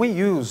can we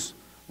use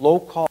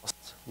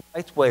low-cost,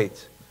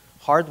 lightweight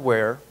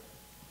hardware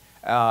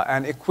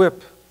and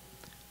equip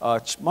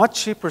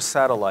much cheaper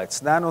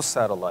satellites,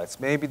 nano-satellites,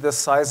 maybe the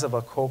size of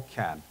a Coke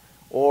can,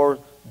 or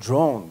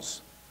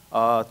drones,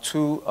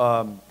 to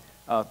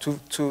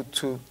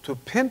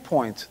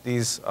pinpoint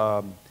these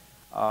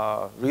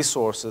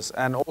resources,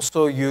 and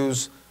also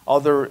use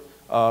other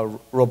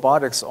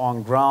robotics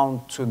on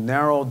ground to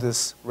narrow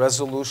this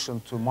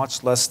resolution to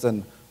much less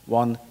than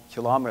 1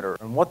 kilometer.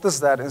 And what does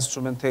that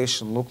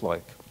instrumentation look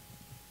like?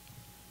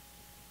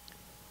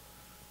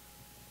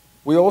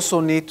 We also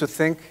need to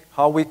think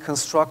how we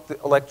construct the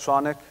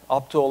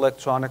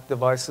optoelectronic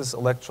devices,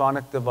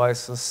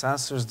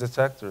 sensors,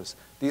 detectors.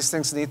 These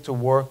things need to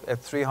work at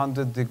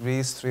 300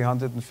 degrees,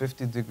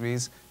 350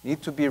 degrees,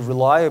 need to be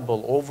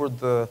reliable over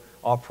the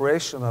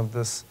operation of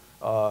this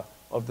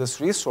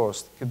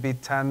resource. It could be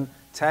 10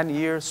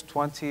 years,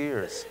 20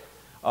 years.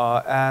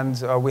 And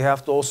we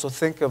have to also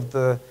think of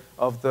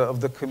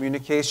the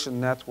communication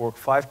network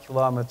 5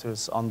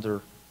 kilometers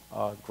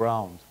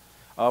underground.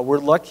 We're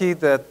lucky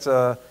that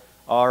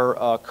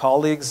our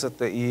colleagues at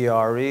the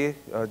ERE,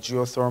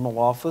 Geothermal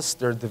Office,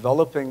 they're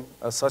developing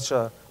such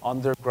an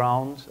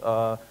underground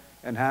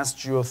enhanced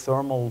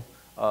geothermal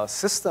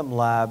system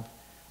lab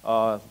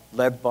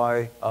led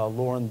by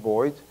Lauren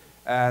Boyd.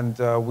 And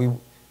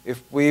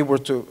if we were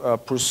to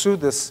pursue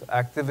this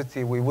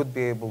activity, we would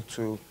be able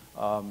to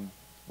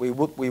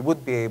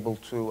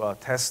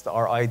test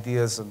our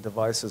ideas and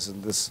devices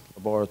in this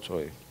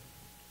laboratory.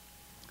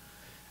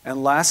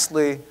 And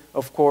lastly,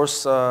 of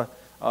course,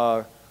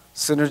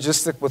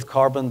 synergistic with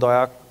carbon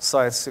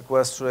dioxide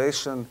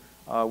sequestration,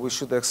 we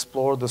should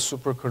explore the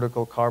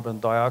supercritical carbon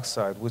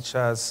dioxide, which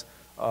has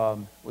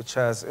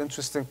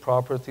interesting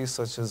properties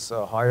such as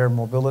higher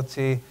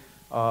mobility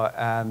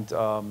and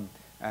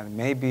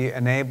maybe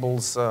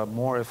enables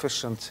more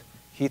efficient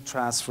heat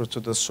transfer to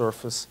the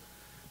surface.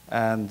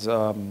 And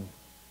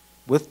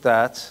with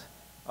that,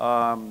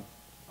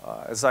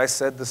 as I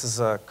said, this is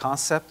a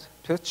concept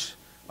pitch.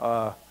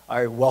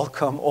 I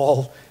welcome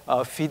all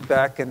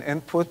feedback and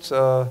input.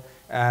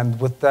 And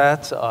with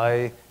that,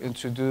 I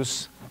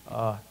introduce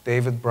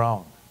David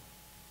Brown,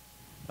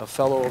 a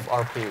fellow of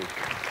ARPA-E.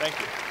 Thank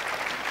you.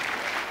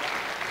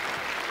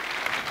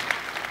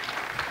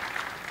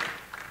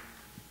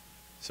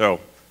 So,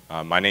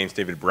 my name's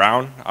David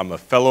Brown. I'm a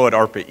fellow at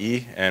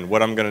ARPA-E, and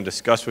what I'm going to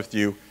discuss with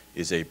you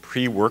is a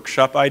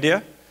pre-workshop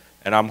idea.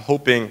 And I'm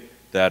hoping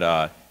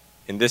that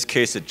in this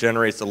case it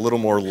generates a little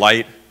more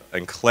light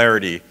and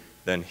clarity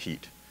than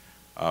heat.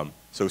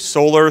 So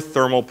solar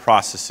thermal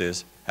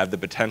processes have the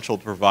potential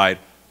to provide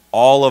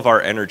all of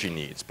our energy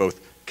needs, both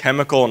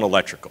chemical and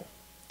electrical.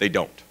 They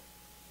don't.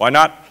 Why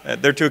not?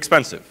 They're too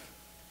expensive.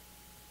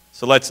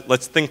 So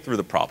let's think through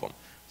the problem.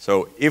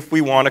 So if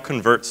we want to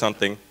convert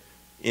something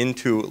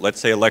into,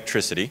 let's say,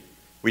 electricity,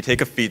 we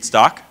take a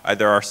feedstock,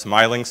 either our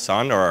smiling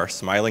sun or our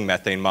smiling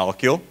methane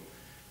molecule,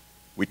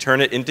 we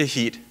turn it into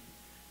heat,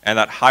 and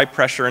that high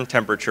pressure and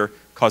temperature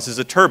causes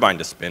a turbine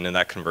to spin, and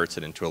that converts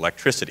it into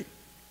electricity.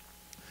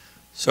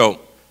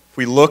 So if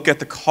we look at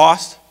the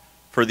cost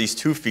for these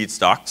two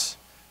feedstocks,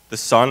 the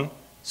sun,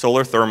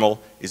 solar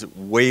thermal, is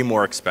way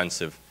more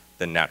expensive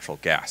than natural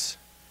gas.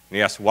 And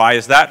you ask, why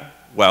is that?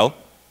 Well,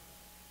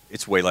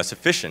 it's way less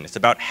efficient. It's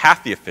about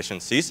half the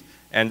efficiencies,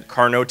 and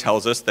Carnot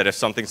tells us that if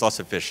something's less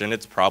efficient,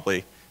 it's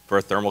probably for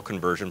a thermal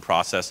conversion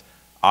process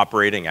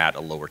operating at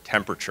a lower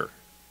temperature.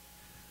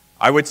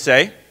 I would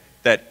say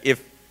that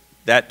if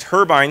that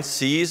turbine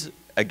sees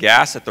a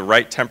gas at the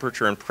right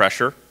temperature and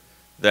pressure,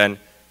 then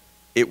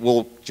it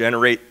will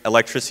generate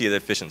electricity at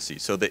efficiency.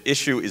 So the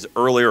issue is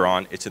earlier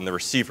on, it's in the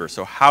receiver.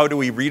 So how do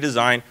we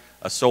redesign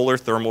a solar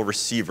thermal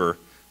receiver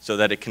so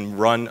that it can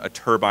run a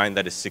turbine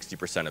that is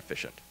 60%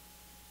 efficient?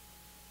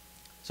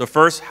 So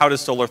first, how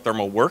does solar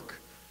thermal work?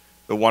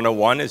 The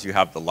 101 is you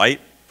have the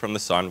light from the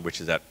sun,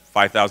 which is at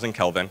 5,000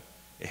 Kelvin.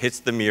 It hits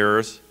the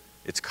mirrors.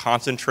 It's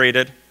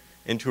concentrated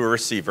into a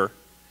receiver.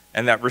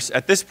 And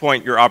at this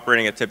point, you're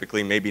operating at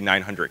typically maybe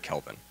 900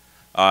 Kelvin.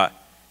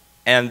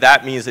 And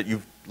that means that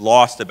you've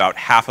lost about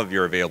half of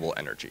your available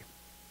energy.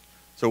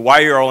 So why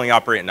are you only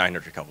operating at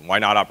 900 Kelvin? Why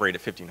not operate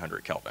at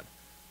 1500 Kelvin?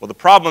 Well, the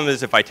problem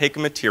is if I take a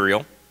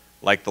material,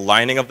 like the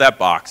lining of that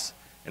box,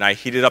 and I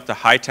heat it up to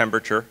high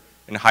temperature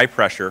and high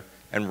pressure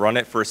and run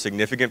it for a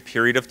significant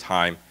period of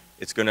time,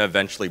 it's going to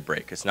eventually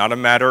break. It's not a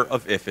matter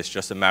of if, it's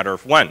just a matter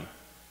of when.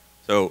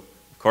 So,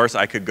 of course,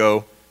 I could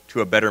go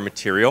to a better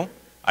material.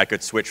 I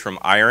could switch from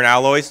iron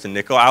alloys to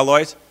nickel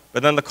alloys,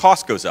 but then the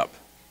cost goes up.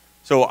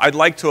 So I'd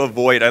like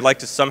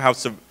to somehow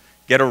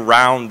get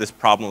around this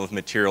problem of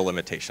material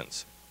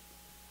limitations.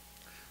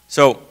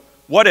 So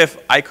what if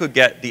I could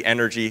get the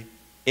energy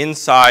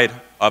inside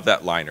of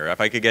that liner, if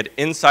I could get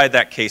inside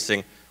that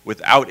casing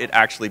without it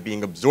actually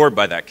being absorbed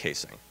by that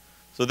casing?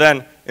 So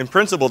then, in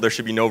principle, there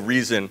should be no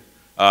reason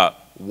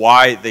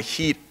why the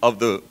heat of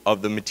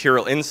the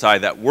material inside,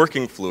 that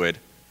working fluid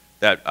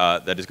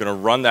that is going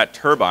to run that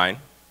turbine,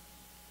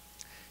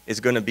 is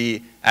going to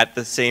be at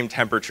the same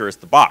temperature as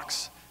the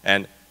box.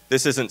 And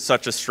this isn't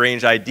such a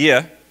strange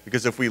idea,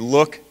 because if we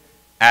look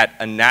at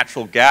a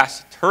natural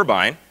gas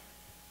turbine,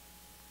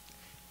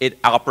 it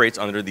operates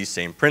under these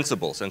same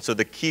principles. And so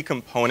the key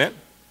component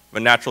of a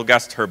natural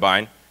gas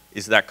turbine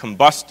is that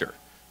combustor.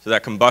 So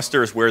that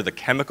combustor is where the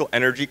chemical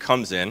energy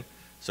comes in.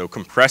 So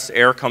compressed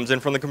air comes in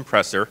from the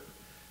compressor,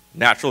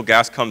 natural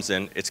gas comes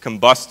in, it's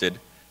combusted,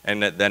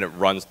 and then it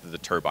runs through the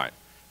turbine.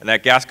 And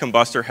that gas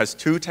combustor has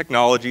two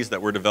technologies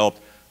that were developed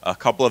a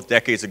couple of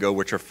decades ago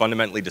which are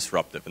fundamentally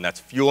disruptive, and that's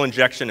fuel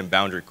injection and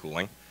boundary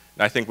cooling.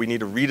 And I think we need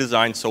to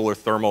redesign solar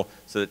thermal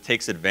so that it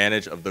takes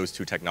advantage of those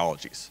two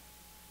technologies.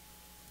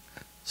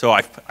 So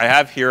I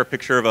have here a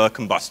picture of a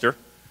combustor.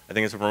 I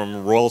think it's from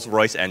a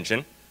Rolls-Royce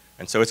engine.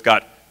 And so it's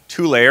got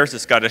two layers.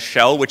 It's got a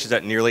shell, which is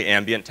at nearly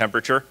ambient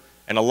temperature,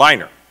 and a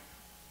liner.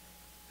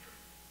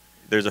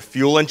 There's a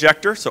fuel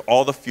injector, so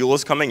all the fuel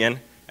is coming in,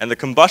 and the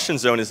combustion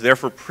zone is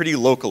therefore pretty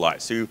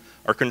localized. So you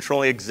are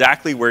controlling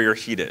exactly where your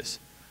heat is.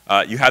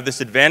 You have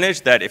this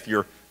advantage that if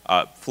you're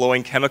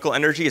flowing chemical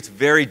energy, it's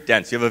very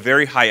dense. You have a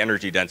very high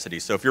energy density.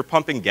 So if you're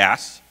pumping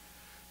gas,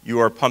 you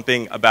are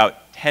pumping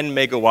about 10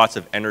 megawatts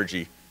of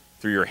energy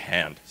through your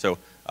hand. So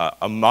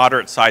a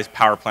moderate-sized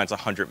power plant's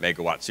 100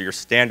 megawatts. So your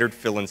standard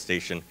fill-in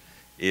station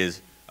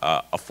is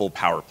a full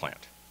power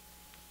plant.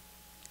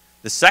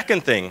 The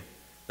second thing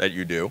that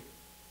you do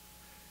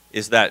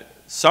is that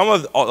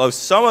although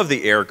some of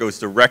the air goes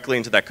directly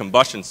into that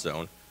combustion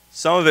zone,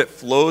 some of it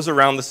flows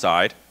around the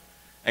side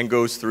and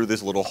goes through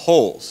these little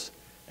holes.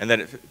 And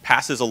then it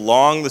passes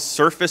along the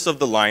surface of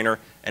the liner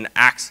and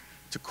acts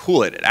to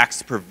cool it. It acts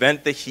to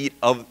prevent the heat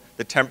of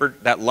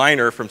that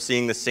liner from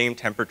seeing the same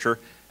temperature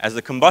as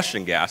the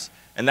combustion gas.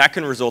 And that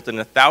can result in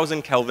a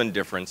 1,000 Kelvin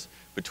difference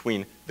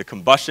between the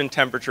combustion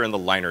temperature and the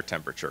liner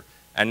temperature.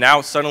 And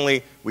now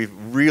suddenly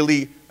you've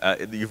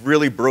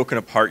really broken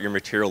apart your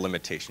material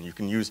limitation. You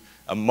can use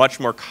a much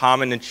more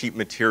common and cheap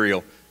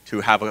material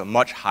to have a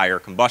much higher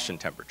combustion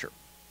temperature.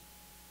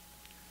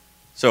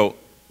 So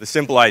the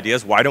simple idea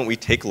is, why don't we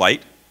take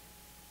light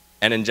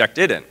and inject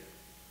it in?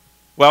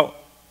 Well,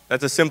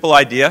 that's a simple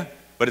idea,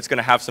 but it's going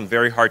to have some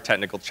very hard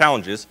technical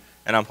challenges,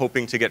 and I'm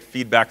hoping to get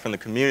feedback from the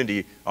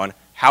community on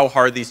how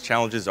hard these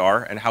challenges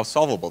are and how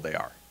solvable they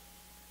are.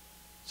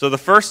 So the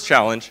first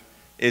challenge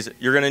is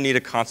you're going to need to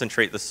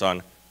concentrate the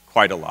sun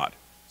quite a lot.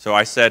 So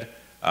I said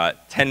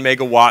 10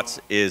 megawatts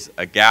is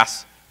a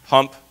gas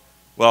pump.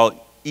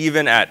 Well,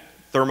 even at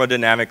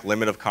thermodynamic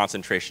limit of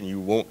concentration, you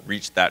won't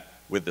reach that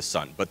with the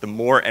sun. But the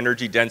more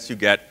energy dense you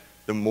get,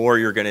 the more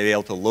you're going to be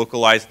able to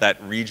localize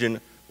that region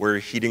where you're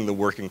heating the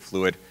working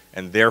fluid,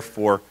 and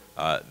therefore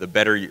the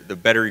better you're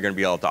going to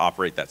be able to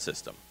operate that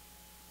system.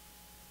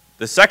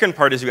 The second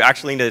part is you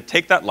actually need to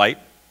take that light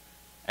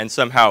and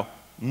somehow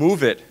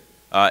move it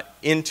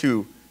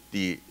into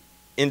the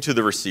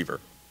receiver.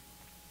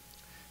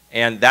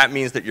 And that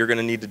means that you're going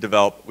to need to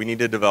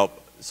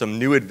develop some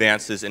new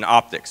advances in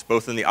optics,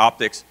 both in the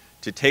optics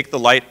to take the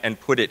light and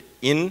put it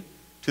into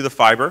the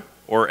fiber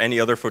or any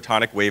other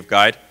photonic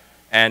waveguide,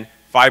 and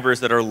fibers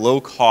that are low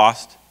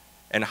cost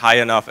and high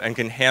enough and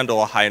can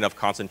handle a high enough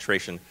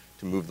concentration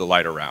to move the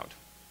light around.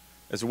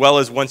 As well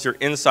as once you're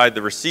inside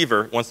the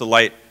receiver, once the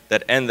light,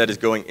 that end that is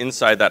going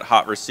inside that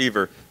hot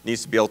receiver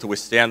needs to be able to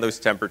withstand those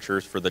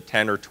temperatures for the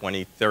 10 or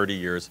 20, 30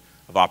 years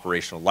of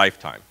operational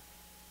lifetime.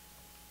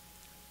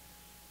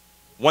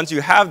 Once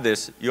you have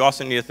this, you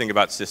also need to think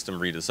about system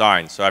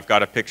redesign. So I've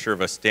got a picture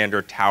of a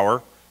standard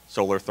tower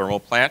solar thermal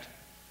plant.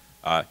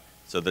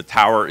 So the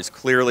tower is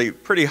clearly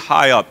pretty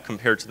high up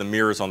compared to the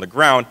mirrors on the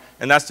ground,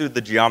 and that's due to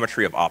the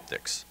geometry of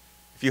optics.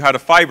 If you had a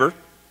fiber,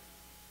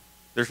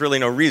 there's really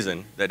no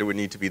reason that it would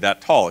need to be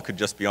that tall. It could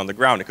just be on the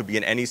ground. It could be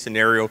in any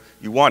scenario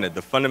you wanted.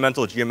 The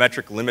fundamental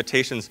geometric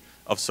limitations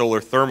of solar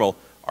thermal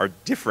are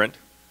different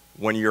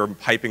when you're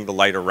piping the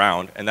light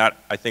around, and that,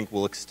 I think,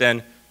 will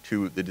extend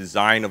to the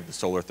design of the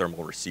solar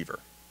thermal receiver.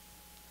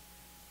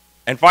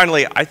 And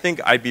finally, I think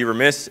I'd be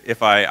remiss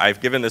if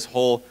I've given this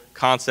whole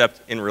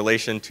concept in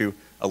relation to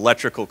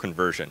electrical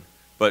conversion,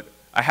 but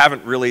I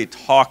haven't really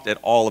talked at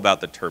all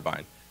about the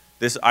turbine.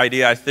 This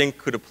idea, I think,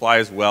 could apply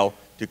as well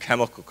to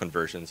chemical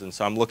conversions, and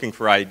so I'm looking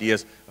for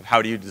ideas of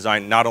how do you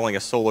design not only a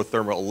solar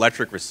thermal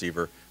electric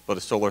receiver, but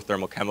a solar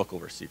thermal chemical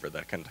receiver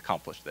that can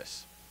accomplish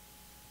this.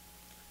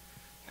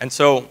 And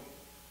so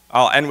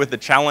I'll end with the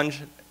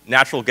challenge.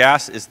 Natural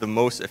gas is the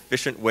most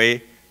efficient way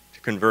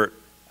to convert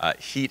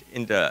heat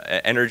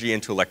into energy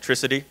into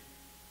electricity.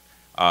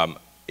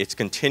 It's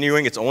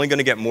continuing. It's only going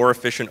to get more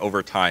efficient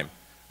over time.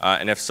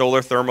 And if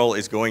solar thermal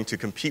is going to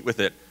compete with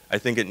it, I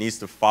think it needs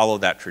to follow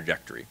that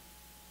trajectory.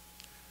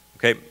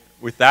 Okay,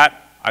 with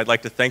that, I'd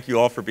like to thank you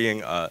all for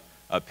being a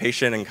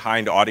patient and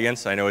kind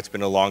audience. I know it's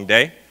been a long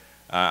day.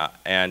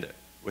 And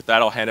with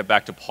that, I'll hand it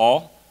back to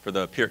Paul for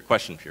the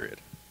question period.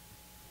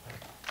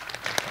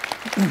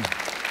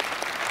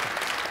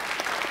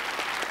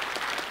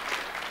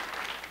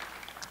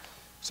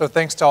 So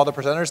thanks to all the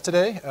presenters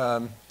today.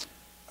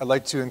 I'd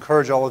like to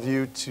encourage all of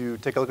you to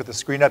take a look at the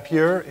screen up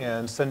here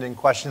and send in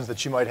questions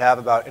that you might have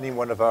about any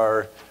one of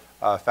our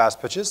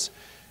fast pitches.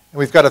 And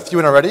we've got a few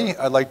in already.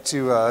 I'd like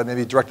to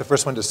maybe direct the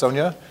first one to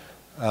Sonja.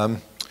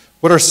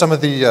 What are some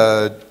of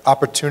the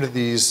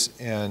opportunities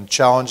and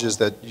challenges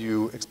that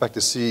you expect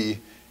to see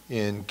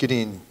in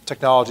getting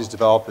technologies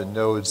developed and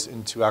nodes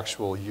into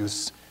actual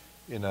use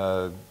in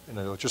an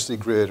electricity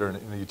grid or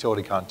in a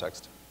utility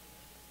context?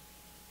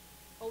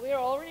 Well, we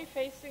are already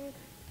facing,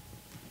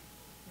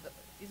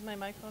 is my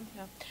mic on?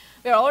 Yeah.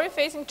 We are already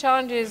facing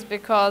challenges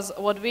because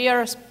what we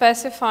are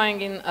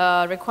specifying in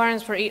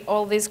requirements for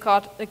all these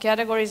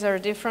categories are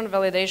different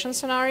validation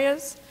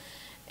scenarios.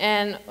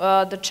 And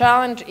the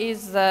challenge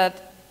is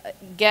that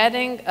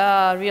getting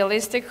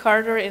realistic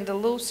hardware in the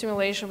loop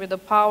simulation with the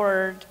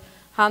powered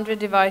 100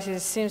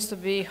 devices seems to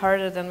be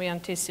harder than we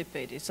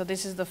anticipated. So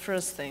this is the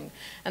first thing.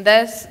 And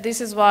this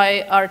is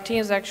why our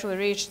teams actually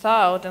reached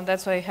out, and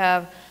that's why we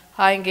have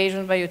high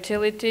engagement by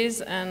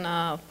utilities and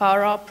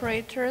power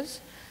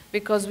operators,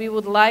 because we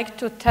would like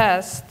to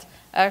test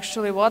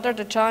actually what are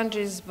the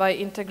challenges by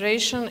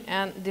integration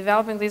and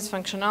developing these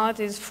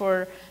functionalities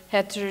for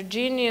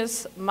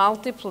heterogeneous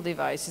multiple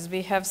devices.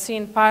 We have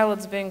seen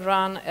pilots being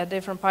run at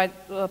different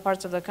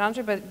parts of the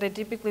country, but they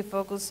typically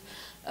focus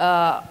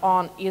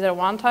on either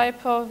one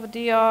type of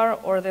DR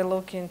or they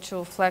look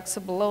into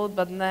flexible load,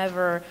 but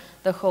never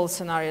the whole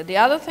scenario. The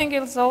other thing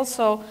is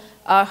also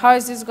how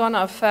is this going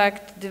to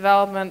affect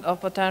development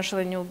of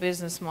potentially new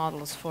business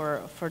models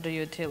for the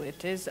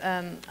utilities,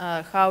 and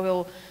how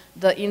will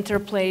the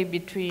interplay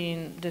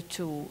between the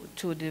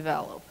two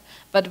develop.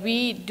 But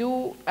we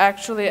do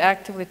actually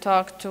actively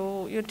talk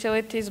to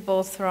utilities,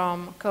 both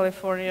from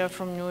California,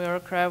 from New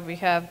York. We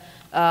have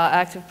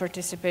active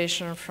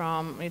participation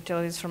from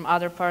utilities from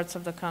other parts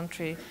of the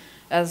country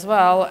as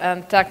well.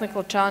 And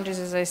technical challenges,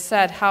 as I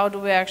said, how do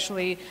we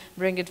actually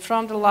bring it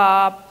from the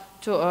lab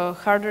to a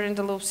hardware in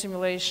the loop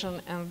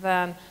simulation and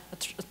then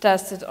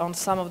test it on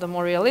some of the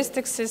more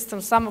realistic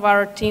systems. Some of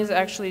our teams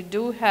actually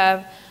do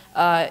have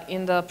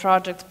in the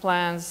project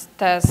plans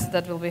tests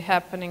that will be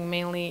happening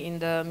mainly in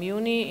the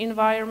Muni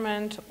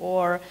environment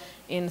or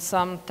in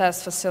some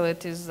test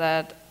facilities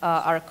that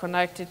are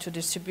connected to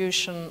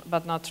distribution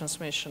but not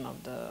transmission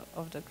of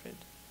the grid.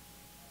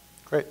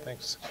 Great,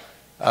 thanks.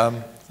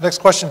 Next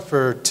question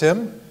for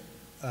Tim.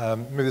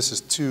 Maybe this is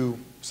two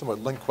somewhat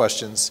linked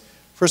questions.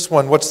 First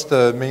one, what's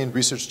the main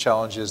research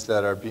challenges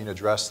that are being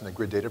addressed in the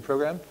grid data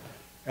program?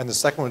 And the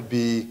second would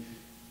be,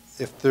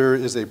 if there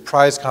is a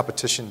prize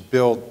competition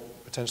build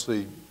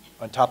potentially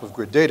on top of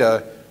grid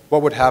data,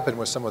 what would happen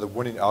with some of the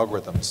winning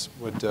algorithms?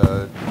 Would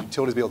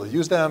utilities be able to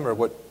use them, or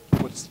where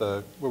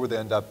would they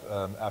end up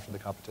after the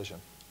competition?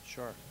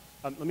 Sure.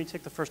 Let me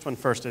take the first one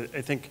first.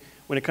 I think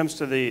when it comes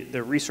to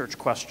the research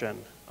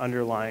question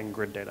underlying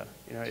grid data,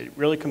 it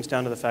really comes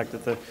down to the fact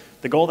that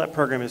the goal of that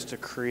program is to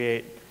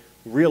create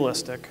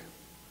realistic,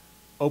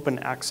 open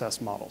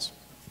access models,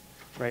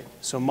 right?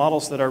 So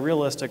models that are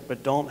realistic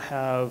but don't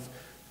have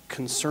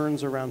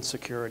concerns around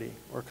security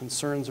or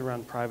concerns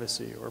around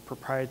privacy or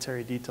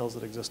proprietary details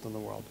that exist in the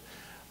world.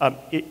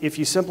 If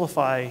you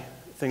simplify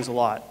things a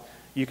lot,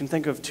 you can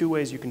think of two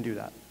ways you can do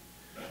that.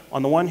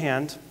 On the one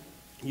hand,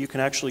 you can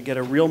actually get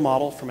a real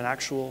model from an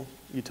actual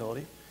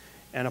utility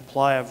and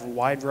apply a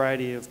wide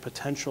variety of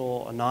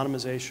potential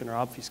anonymization or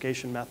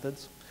obfuscation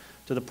methods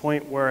to the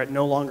point where it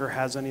no longer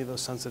has any of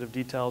those sensitive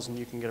details and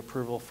you can get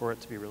approval for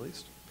it to be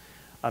released.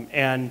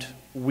 And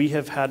we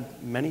have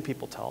had many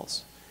people tell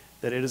us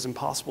that it is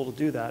impossible to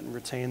do that and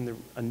retain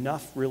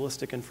enough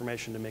realistic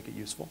information to make it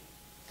useful.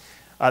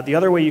 The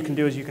other way you can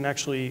do is you can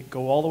actually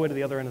go all the way to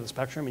the other end of the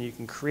spectrum and you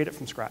can create it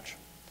from scratch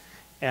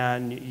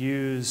and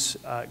use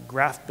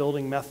graph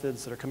building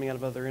methods that are coming out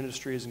of other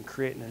industries and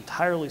create an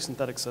entirely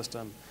synthetic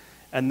system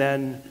and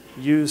then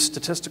use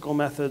statistical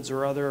methods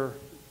or other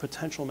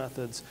potential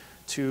methods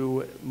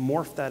to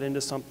morph that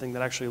into something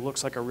that actually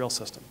looks like a real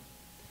system.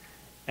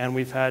 And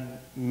we've had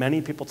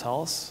many people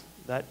tell us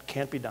that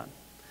can't be done,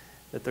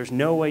 that there's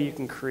no way you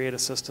can create a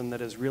system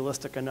that is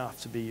realistic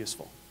enough to be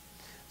useful.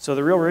 So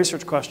the real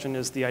research question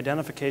is the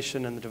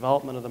identification and the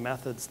development of the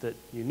methods that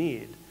you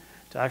need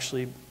to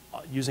actually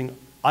using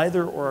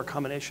either or a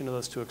combination of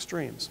those two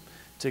extremes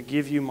to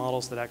give you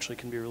models that actually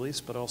can be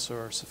released but also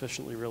are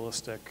sufficiently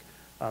realistic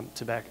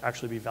to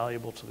actually be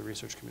valuable to the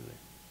research community.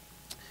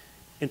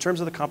 In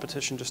terms of the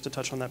competition, just to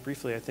touch on that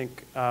briefly, I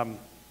think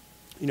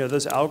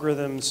those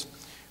algorithms,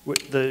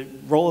 the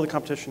role of the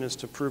competition is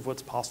to prove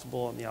what's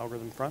possible on the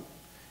algorithm front.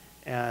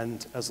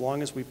 And as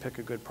long as we pick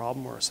a good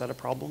problem or a set of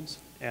problems,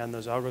 and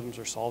those algorithms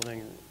are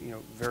solving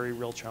very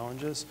real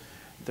challenges,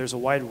 there's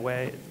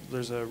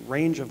a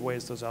range of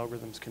ways those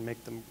algorithms can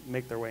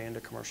make their way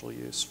into commercial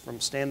use, from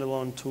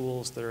standalone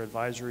tools that are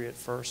advisory at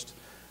first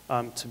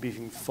to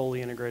being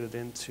fully integrated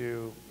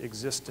into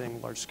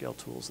existing large-scale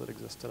tools that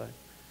exist today.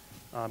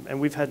 And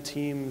we've had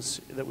teams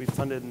that we've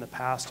funded in the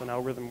past on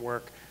algorithm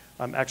work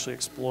actually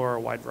explore a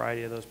wide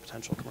variety of those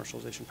potential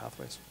commercialization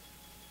pathways.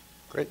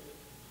 Great.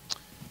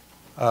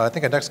 I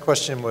think our next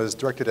question was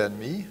directed at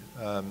me.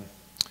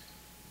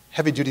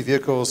 Heavy-duty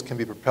vehicles can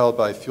be propelled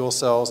by fuel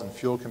cells, and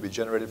fuel can be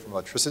generated from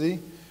electricity.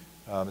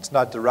 It's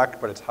not direct,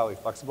 but it's highly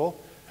flexible.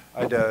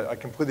 I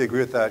completely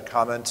agree with that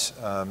comment.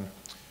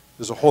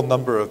 There's a whole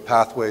number of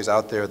pathways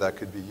out there that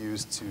could be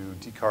used to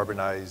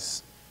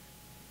decarbonize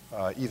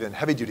even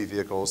heavy-duty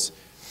vehicles.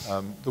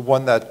 The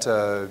one that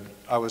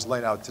I was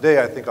laying out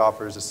today, I think,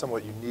 offers a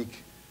somewhat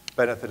unique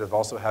benefit of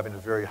also having a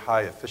very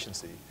high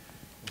efficiency.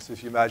 And so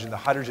if you imagine the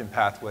hydrogen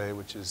pathway,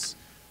 which is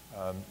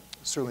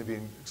certainly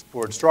being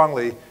explored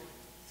strongly,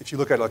 if you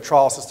look at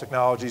electrolysis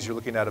technologies, you're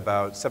looking at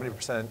about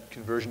 70%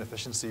 conversion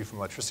efficiency from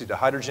electricity to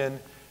hydrogen.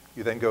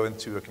 You then go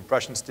into a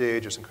compression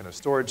stage or some kind of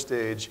storage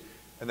stage,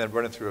 and then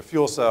run it through a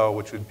fuel cell,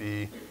 which would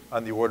be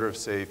on the order of,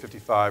 say,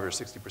 55 or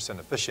 60%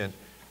 efficient.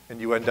 And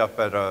you end up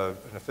at an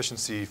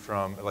efficiency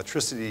from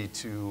electricity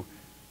to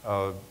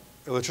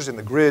electricity in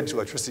the grid to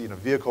electricity in a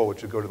vehicle,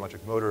 which would go to an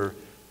electric motor,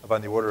 of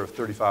on the order of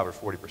 35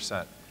 or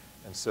 40%.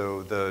 And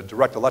so the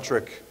direct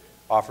electric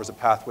offers a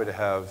pathway to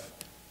have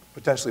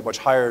potentially much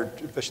higher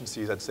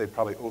efficiencies, I'd say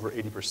probably over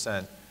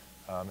 80%.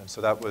 And so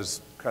that was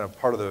kind of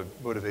part of the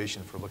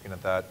motivation for looking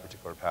at that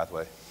particular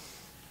pathway.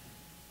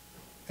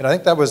 And I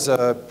think that was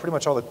pretty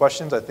much all the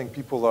questions. I think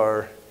people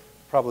are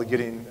probably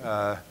getting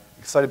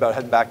excited about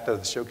heading back to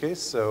the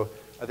showcase. So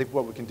I think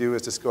what we can do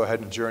is just go ahead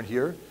and adjourn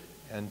here.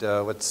 And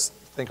let's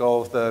thank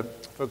all of the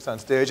folks on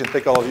stage and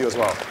thank all of you as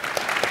well.